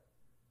what?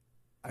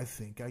 I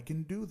think I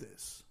can do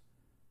this.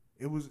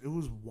 It was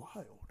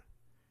wild.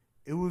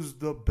 It was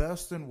the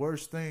best and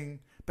worst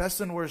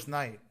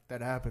night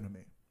that happened to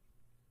me.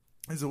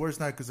 It's the worst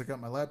night because I got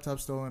my laptop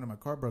stolen and my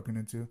car broken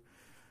into.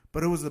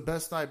 But it was the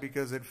best night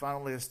because it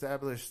finally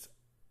established,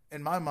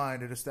 in my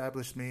mind, it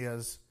established me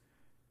as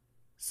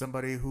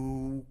somebody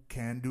who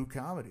can do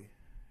comedy.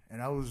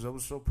 And I was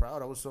so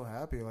proud. I was so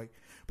happy. Like,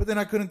 but then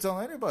I couldn't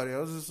tell anybody. I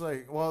was just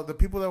like, well, the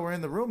people that were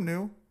in the room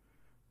knew,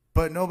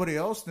 but nobody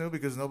else knew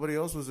because nobody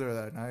else was there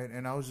that night.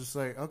 And I was just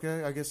like,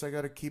 okay, I guess I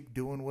got to keep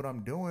doing what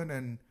I'm doing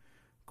and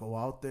go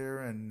out there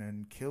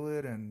and kill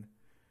it and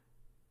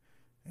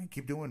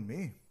keep doing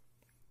me.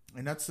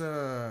 And that's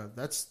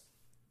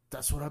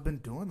what I've been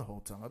doing the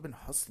whole time. I've been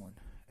hustling.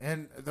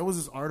 And there was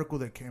this article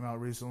that came out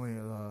recently.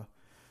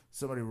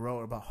 Somebody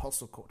wrote about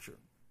hustle culture.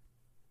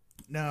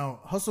 Now,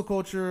 hustle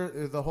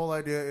culture, the whole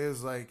idea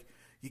is like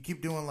you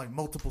keep doing like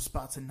multiple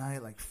spots a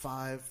night, like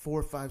 4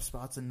 or 5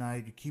 spots a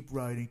night. You keep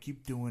writing,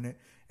 keep doing it,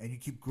 and you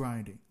keep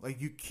grinding.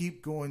 Like you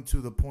keep going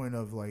to the point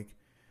of like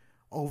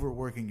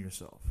overworking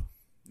yourself.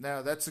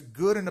 Now, that's a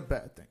good and a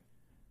bad thing.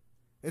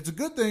 It's a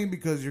good thing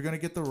because you're going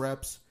to get the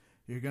reps,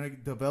 you're going to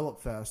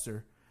develop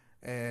faster,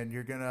 and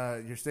your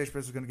stage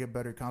presence is going to get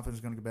better, confidence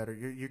is going to get better.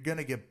 You're going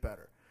to get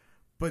better.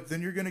 But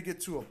then you're going to get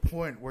to a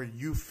point where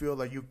you feel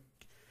like you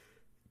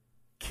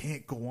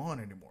can't go on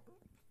anymore.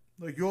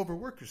 Like you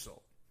overwork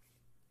yourself.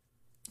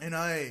 And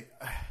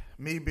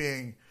me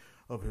being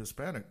of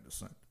Hispanic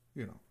descent,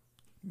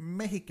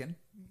 Mexican,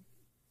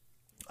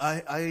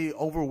 I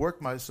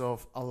overwork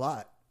myself a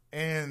lot.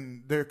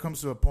 And there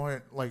comes to a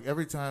point, like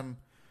every time,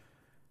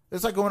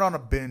 it's like going on a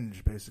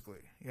binge, basically.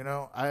 You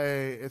know,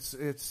 I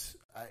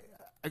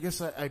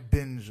guess I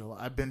binge a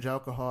lot. I binge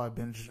alcohol. I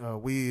binge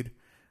weed.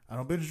 I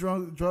don't binge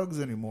drugs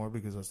anymore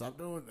because I stopped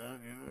doing that.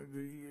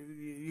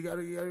 You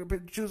gotta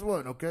choose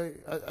one, okay?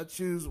 I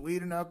choose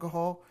weed and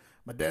alcohol.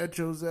 My dad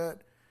chose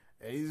that.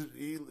 And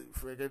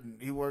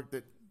he worked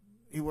it.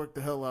 He worked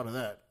the hell out of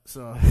that.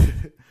 So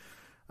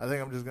I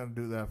think I'm just gonna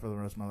do that for the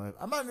rest of my life.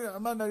 I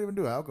might not even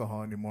do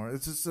alcohol anymore.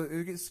 It's just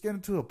it's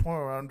getting to a point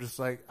where I'm just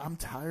like, I'm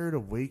tired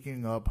of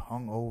waking up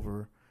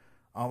hungover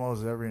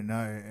almost every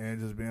night and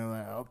just being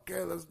like,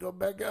 okay, let's go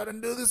back out and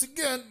do this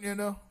again. You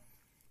know,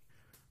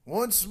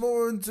 once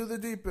more into the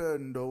deep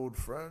end, old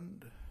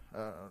friend. I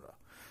don't know,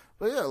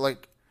 but yeah,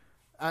 like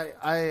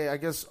I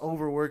guess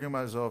overworking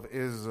myself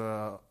is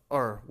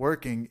or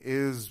working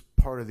is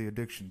part of the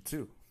addiction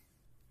too.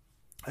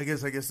 I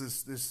guess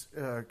this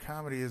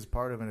comedy is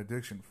part of an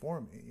addiction for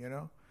me. You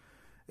know,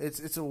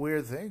 it's a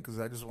weird thing because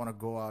I just want to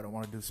go out. I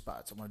want to do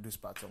spots. I want to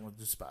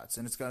do spots.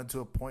 And it's gotten to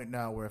a point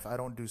now where if I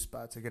don't do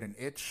spots, I get an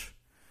itch.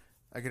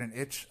 I get an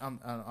itch on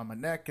my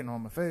neck and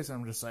on my face. And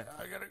I'm just like,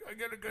 I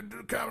gotta go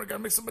do comedy. Gotta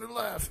make somebody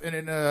laugh. And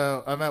then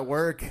I'm at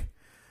work.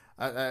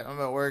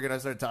 I'm at work and I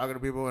start talking to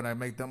people and I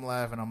make them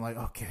laugh. And I'm like,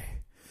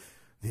 okay,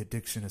 the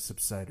addiction has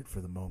subsided for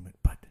the moment,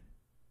 but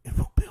it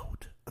will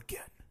build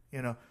again.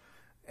 You know,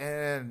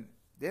 and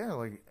yeah,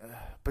 like,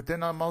 but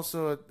then I'm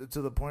also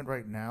to the point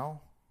right now.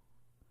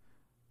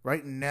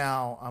 Right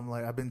now, I'm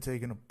like, I've been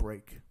taking a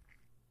break.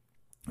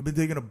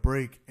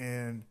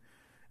 And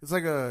it's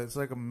like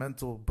a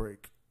mental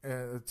break.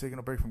 Taking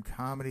a break from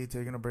comedy,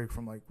 taking a break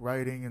from like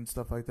writing and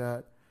stuff like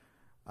that.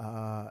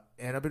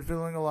 And I've been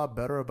feeling a lot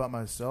better about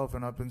myself,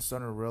 and I've been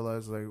starting to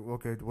realize, like,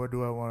 okay, what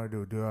do I want to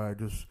do? Do I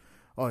just?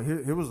 Oh,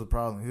 here was the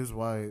problem. Here's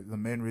why the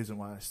main reason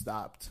why I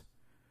stopped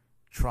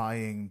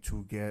trying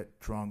to get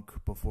drunk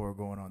before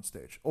going on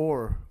stage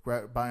or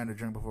buying a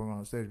drink before going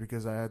on stage,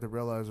 because I had to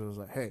realize, it was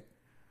like, hey,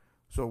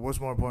 so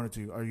what's more important to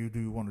you? Do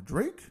you want to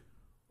drink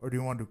or do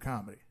you want to do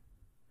comedy?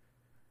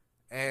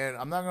 And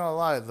I'm not gonna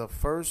lie, the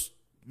first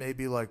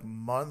maybe like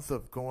month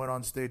of going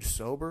on stage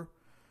sober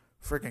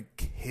freaking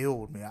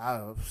killed me.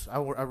 I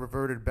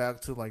reverted back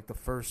to like the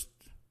first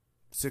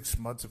 6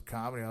 months of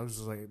comedy. I was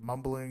just like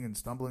mumbling and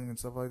stumbling and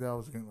stuff like that. I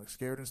was getting like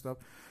scared and stuff.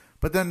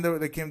 But then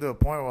they came to a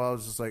point where I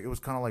was just like, it was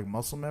kind of like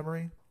muscle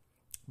memory,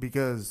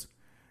 because,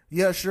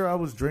 yeah, sure, I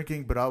was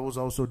drinking, but I was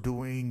also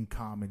doing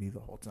comedy the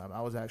whole time.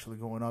 I was actually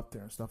going up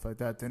there and stuff like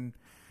that. Then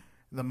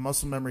the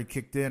muscle memory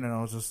kicked in, and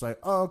I was just like,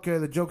 oh, okay,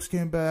 the jokes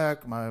came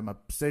back, my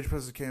stage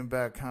presence came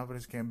back,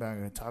 confidence came back,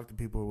 and I talked to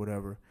people or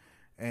whatever.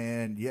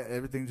 And, yeah,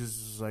 everything just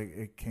was like,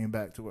 it came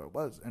back to where it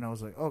was. And I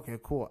was like, okay,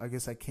 cool, I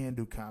guess I can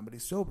do comedy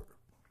sober.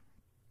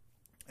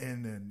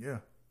 And then, yeah.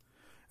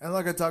 And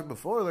like I talked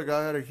before, like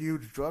I had a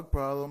huge drug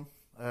problem.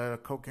 I had a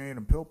cocaine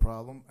and pill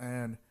problem,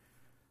 and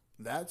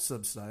that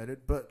subsided.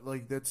 But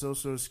like that's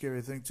also a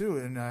scary thing too.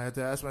 And I had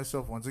to ask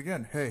myself once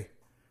again, hey,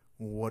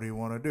 what do you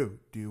want to do?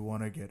 Do you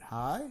want to get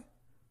high,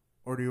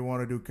 or do you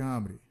want to do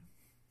comedy?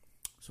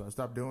 So I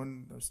stopped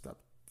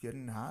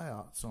getting high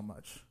out so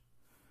much,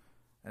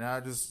 and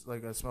I just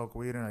like I smoke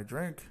weed and I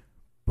drink,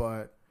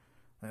 but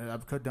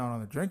I've cut down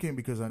on the drinking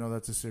because I know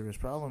that's a serious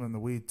problem, and the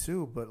weed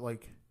too. But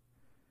like,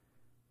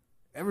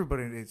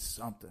 everybody needs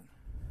something,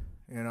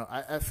 you know.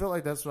 I feel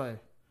like that's why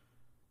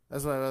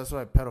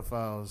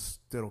pedophiles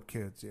diddle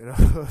kids, you know.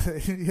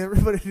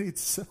 Everybody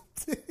needs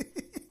something.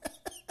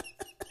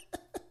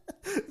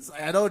 It's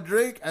like, I don't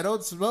drink, I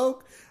don't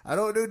smoke, I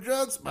don't do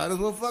drugs, might as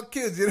well fuck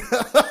kids, you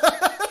know.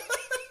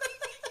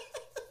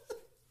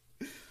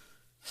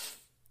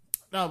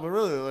 No, but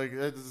really, like,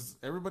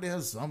 everybody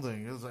has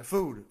something. It's like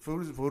food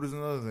is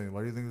another thing. Why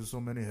do you think there's so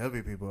many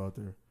heavy people out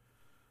there?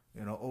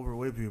 You know,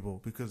 overweight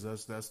people, because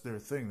that's their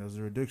thing. That's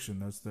their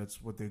addiction.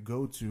 That's what they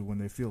go to when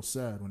they feel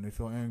sad, when they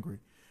feel angry,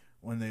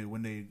 when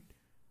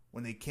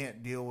they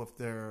can't deal with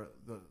the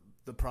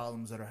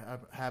problems that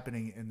are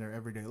happening in their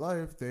everyday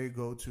life. They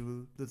go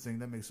to the thing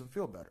that makes them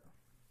feel better.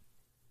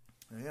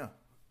 And yeah.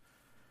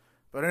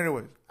 But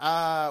anyways,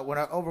 when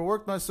I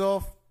overworked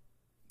myself,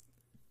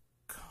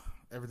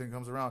 everything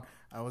comes around.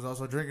 I was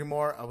also drinking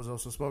more. I was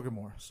also smoking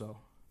more. So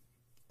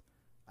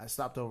I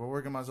stopped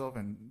overworking myself,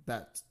 and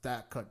that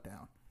cut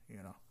down. You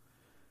know,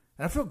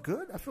 and I feel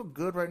good. I feel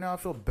good right now. I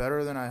feel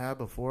better than I had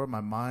before. My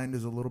mind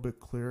is a little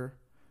bit clearer.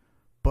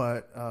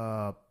 But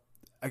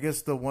I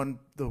guess the one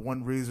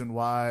reason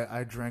why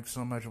I drank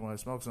so much and why I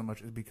smoke so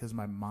much is because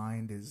my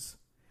mind is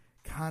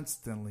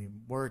constantly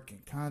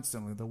working.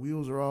 Constantly, the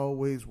wheels are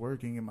always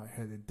working in my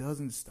head. It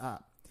doesn't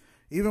stop.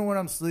 Even when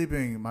I'm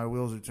sleeping, my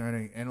wheels are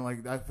turning, and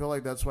like I feel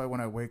like that's why when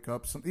I wake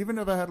up, even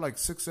if I had like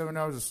 6-7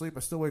 hours of sleep,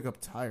 I still wake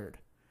up tired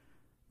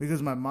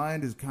because my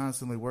mind is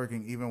constantly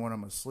working even when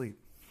I'm asleep.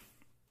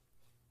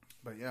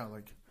 But yeah,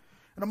 like,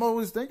 and I'm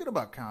always thinking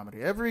about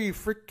comedy. Every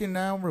freaking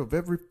hour of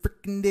every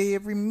freaking day,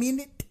 every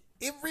minute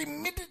of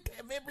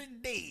every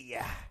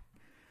day.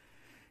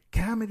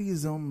 Comedy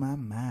is on my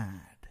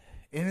mind.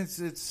 And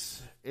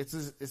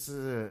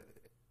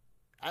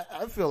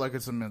I feel like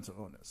it's a mental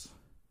illness.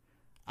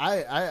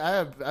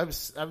 I've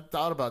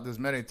thought about this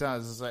many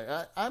times. It's like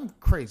I'm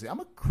crazy. I'm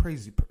a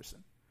crazy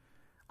person.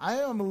 I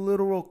am a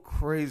literal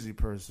crazy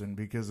person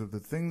because of the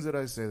things that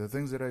I say, the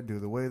things that I do,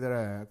 the way that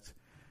I act.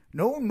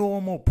 No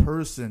normal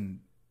person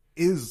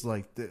is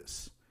like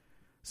this.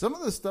 Some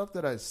of the stuff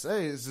that I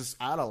say is just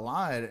out of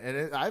line,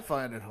 and I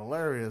find it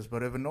hilarious.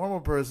 But if a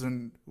normal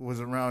person was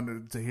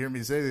around to hear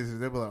me say this,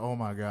 they'd be like, "Oh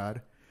my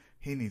God,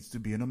 he needs to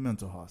be in a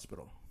mental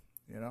hospital,"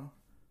 you know.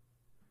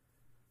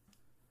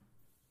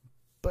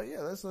 But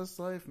yeah, that's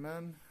life,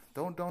 man.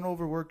 Don't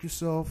overwork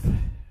yourself.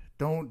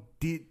 Don't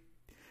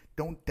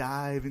don't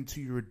dive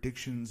into your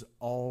addictions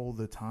all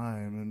the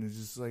time. And it's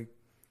just like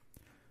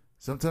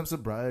sometimes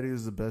sobriety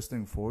is the best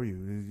thing for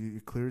you.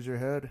 It clears your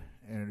head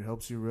and it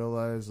helps you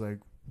realize like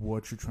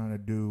what you're trying to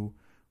do,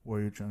 where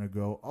you're trying to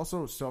go.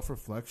 Also,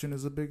 self-reflection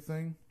is a big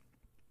thing,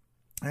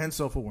 and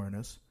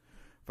self-awareness.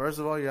 First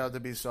of all, you have to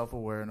be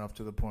self-aware enough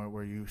to the point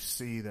where you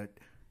see that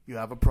you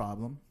have a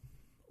problem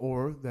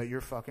or that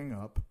you're fucking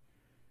up,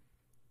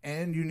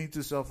 and you need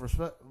to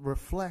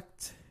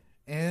self-reflect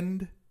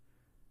and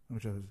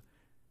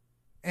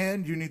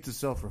you need to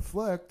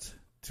self-reflect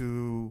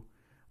to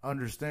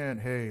understand,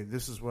 hey,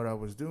 this is what I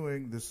was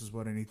doing, this is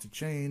what I need to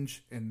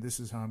change, and this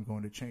is how I'm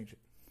going to change it.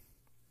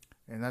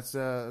 And that's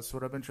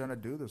what I've been trying to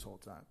do this whole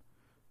time.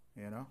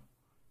 You know,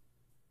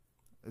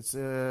 it's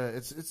a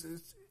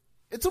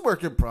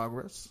work in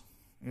progress.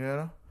 You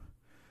know,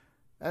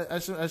 I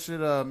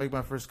should make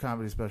my first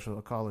comedy special.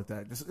 I'll call it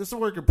that. It's a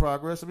work in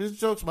progress. I mean, these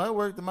jokes might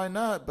work, they might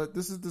not, but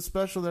this is the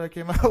special that I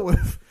came out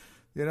with.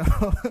 You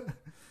know,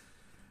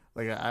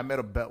 like I made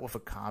a bet with a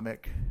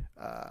comic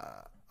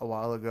a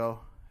while ago,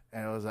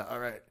 and I was like, all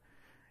right,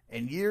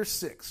 in year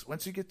 6,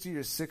 once you get to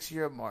your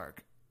 6-year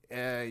mark,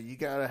 you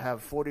gotta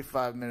have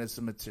 45 minutes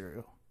of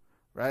material,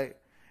 right?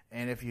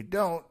 And if you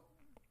don't,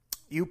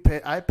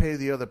 I pay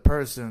the other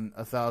person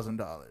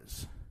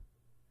 $1,000,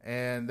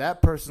 and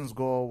that person's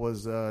goal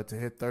was to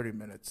hit 30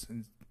 minutes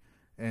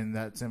in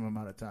that same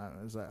amount of time.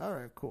 I was like, all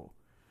right, cool,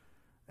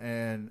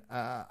 and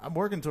I'm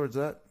working towards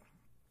that.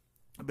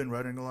 I've been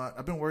writing a lot.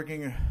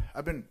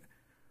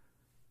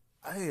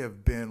 I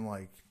have been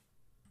like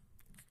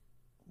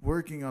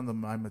working on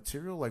my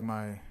material, like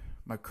my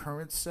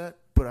current set,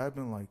 but I've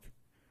been like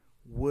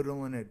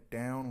whittling it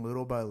down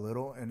little by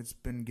little, and it's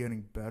been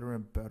getting better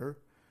and better.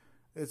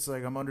 It's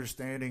like I'm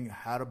understanding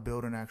how to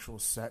build an actual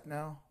set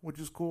now, which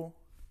is cool.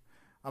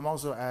 I've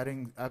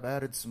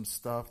added some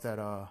stuff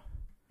that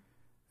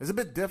is a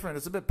bit different.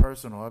 It's a bit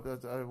personal.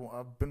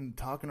 I've been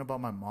talking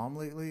about my mom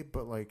lately,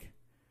 but like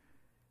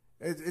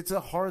it's a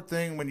hard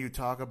thing when you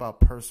talk about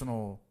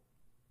personal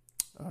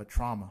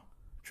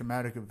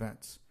traumatic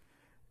events,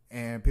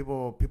 and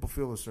people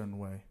feel a certain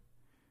way.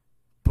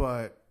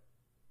 But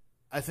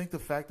I think the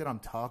fact that I'm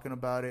talking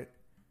about it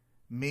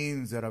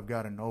means that I've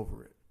gotten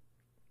over it.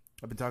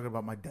 I've been talking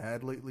about my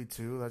dad lately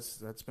too.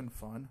 That's been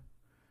fun.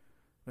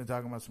 I've been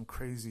talking about some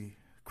crazy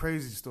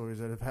stories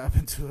that have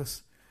happened to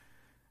us,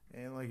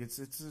 and like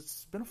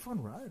it's been a fun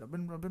ride. I've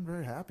been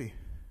very happy.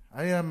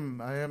 I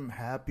am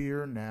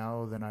happier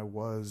now than I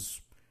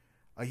was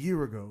a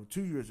year ago,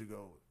 2 years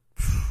ago,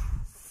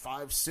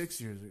 5,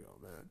 6 years ago.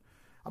 Man,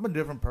 I'm a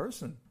different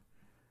person.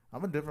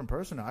 I'm a different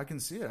person now. I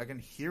can see it. I can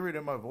hear it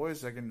in my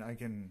voice. I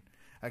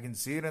can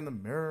see it in the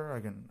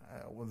mirror.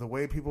 The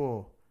way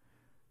people,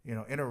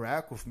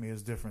 interact with me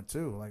is different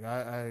too. Like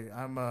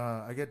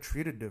I get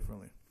treated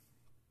differently,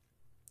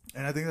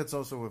 and I think that's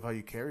also with how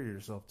you carry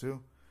yourself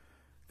too.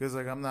 Because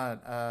like I'm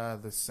not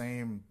the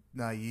same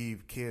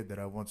naive kid that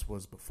I once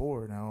was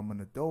before. Now I'm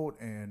an adult,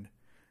 and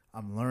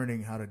I'm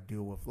learning how to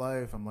deal with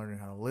life. I'm learning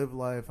how to live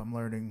life. I'm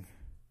learning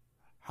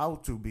how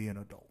to be an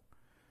adult.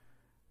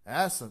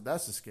 That's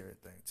a scary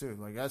thing too.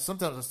 Like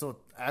sometimes I still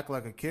act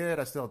like a kid.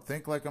 I still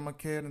think like I'm a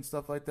kid and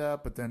stuff like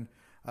that. But then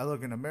I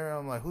look in the mirror.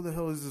 I'm like, who the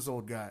hell is this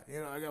old guy?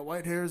 I got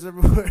white hairs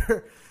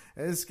everywhere,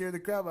 and it scared the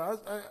crap out.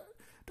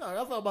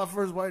 I thought my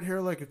first white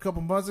hair like a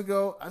couple months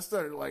ago. I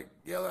started like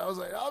yelling. I was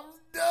like, I'm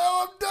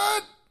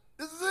done.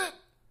 This is it.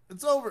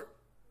 It's over.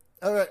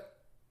 All right,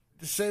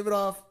 just shave it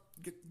off.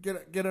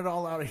 Get it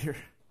all out of here.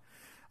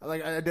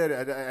 Like I did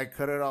it. I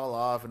cut it all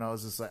off, and I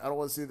was just like, I don't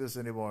want to see this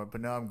anymore. But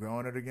now I'm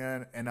growing it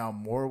again, and now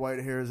more white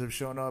hairs have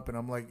shown up, and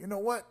I'm like, you know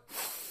what?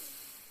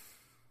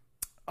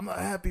 I'm not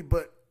happy,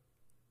 but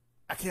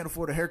I can't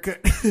afford a haircut.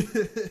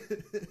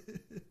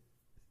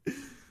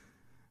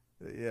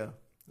 Yeah,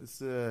 it's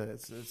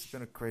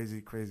been a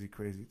crazy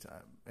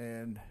time,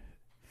 and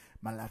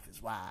my life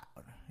is wild,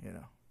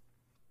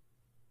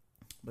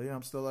 But yeah,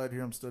 I'm still out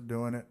here. I'm still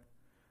doing it.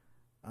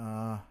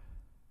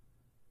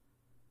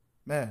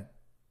 Man.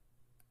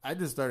 I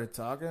just started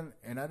talking,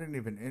 and I didn't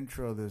even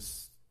intro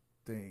this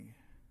thing.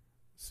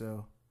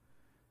 So,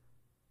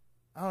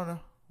 I don't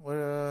know. What?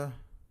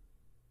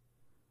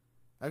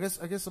 I guess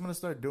I'm gonna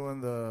start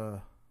doing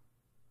the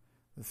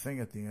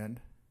thing at the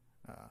end.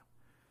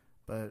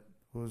 But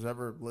who's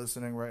ever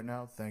listening right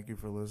now, thank you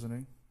for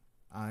listening.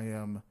 I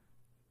am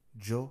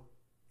Joe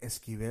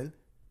Esquivel,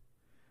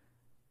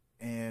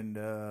 and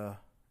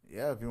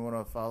yeah, if you want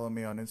to follow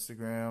me on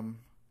Instagram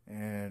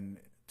and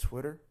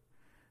Twitter,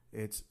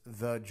 It's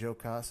The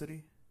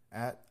Jocosity,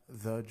 at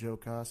The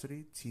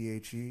Jocosity,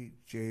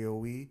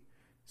 TheJoecosity.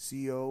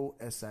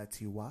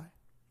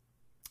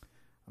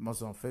 I'm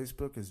also on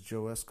Facebook as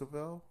Joe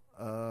Escovel.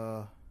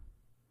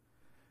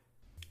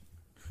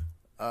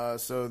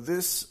 So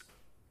this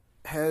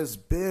has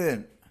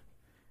been,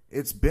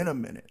 it's been a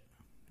minute.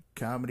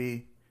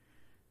 Comedy,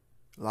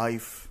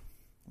 life,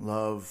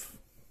 love,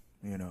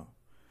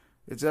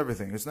 it's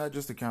everything. It's not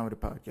just a comedy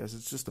podcast.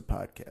 It's just a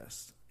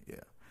podcast.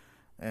 Yeah.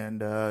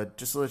 And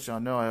just to let y'all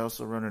know, I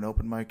also run an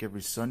open mic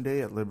every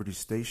Sunday at Liberty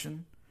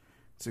Station.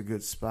 It's a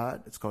good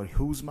spot. It's called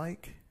Who's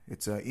Mic.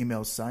 It's an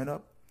email sign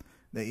up.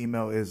 The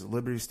email is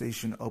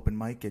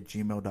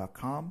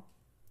libertystationopenmic@gmail.com.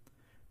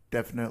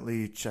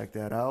 Definitely check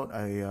that out.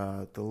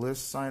 The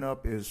list sign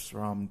up is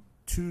from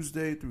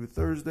Tuesday through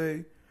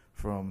Thursday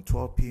from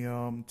 12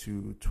 p.m.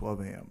 to 12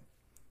 a.m.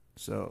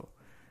 So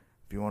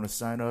if you want to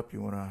sign up,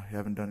 you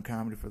haven't done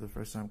comedy for the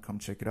first time, come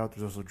check it out.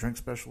 There's also drink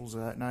specials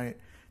that night.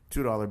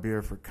 $2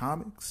 beer for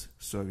comics.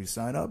 So if you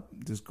sign up,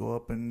 just go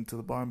up into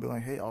the bar and be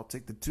like, hey, I'll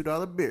take the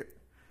 $2 beer.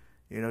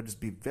 Just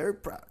be very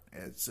proud.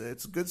 It's a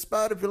good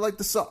spot if you like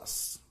the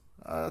sauce.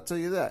 I'll tell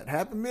you that.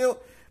 Happy Meal,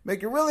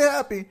 make you really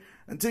happy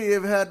until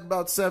you've had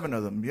about 7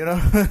 of them,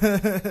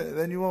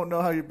 Then you won't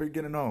know how you're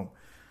getting home.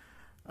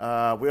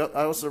 I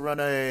also run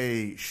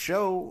a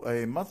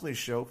monthly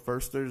show,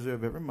 first Thursday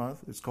of every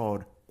month. It's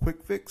called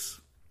Quick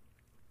Fix.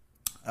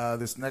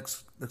 This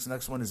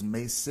next one is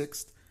May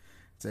 6th.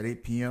 It's at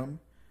 8 p.m.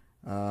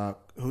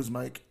 Who's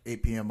Mike?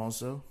 8 p.m.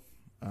 also.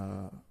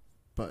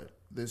 But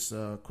this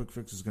Quick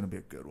Fix is going to be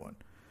a good one.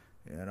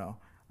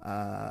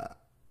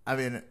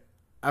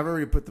 I've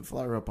already put the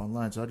flyer up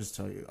online, so I'll just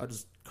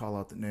call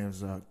out the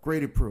names.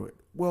 Grady Pruitt,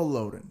 Will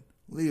Loden,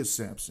 Leah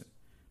Sampson,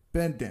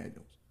 Ben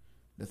Daniels,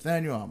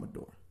 Nathaniel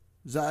Amador,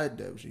 Zayed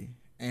Devji,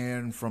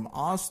 and from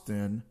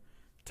Austin,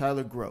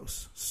 Tyler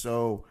Gross.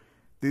 So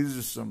these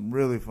are some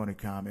really funny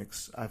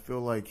comics. I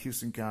feel like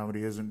Houston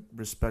comedy isn't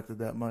respected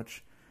that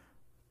much,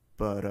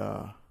 but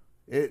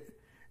it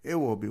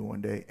will be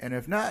one day. And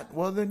if not,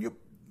 well then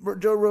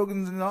Joe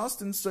Rogan's in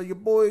Austin, so your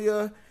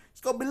boy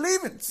he's gonna be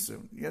leaving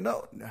soon.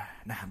 Nah,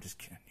 I'm just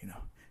kidding.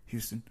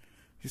 Houston,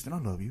 I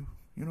love you.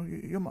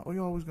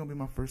 You're always gonna be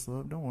my first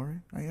love. Don't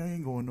worry, I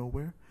ain't going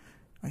nowhere.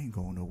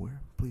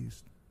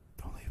 Please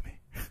don't leave me.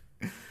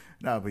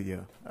 Nah, but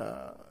yeah,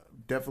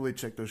 definitely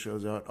check those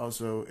shows out.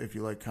 Also, if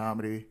you like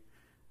comedy,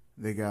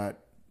 they got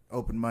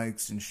open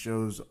mics and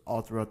shows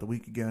all throughout the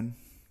week again.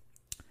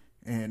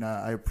 And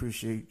I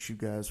appreciate you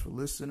guys for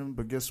listening.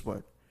 But guess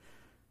what?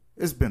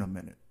 It's been a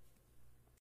minute.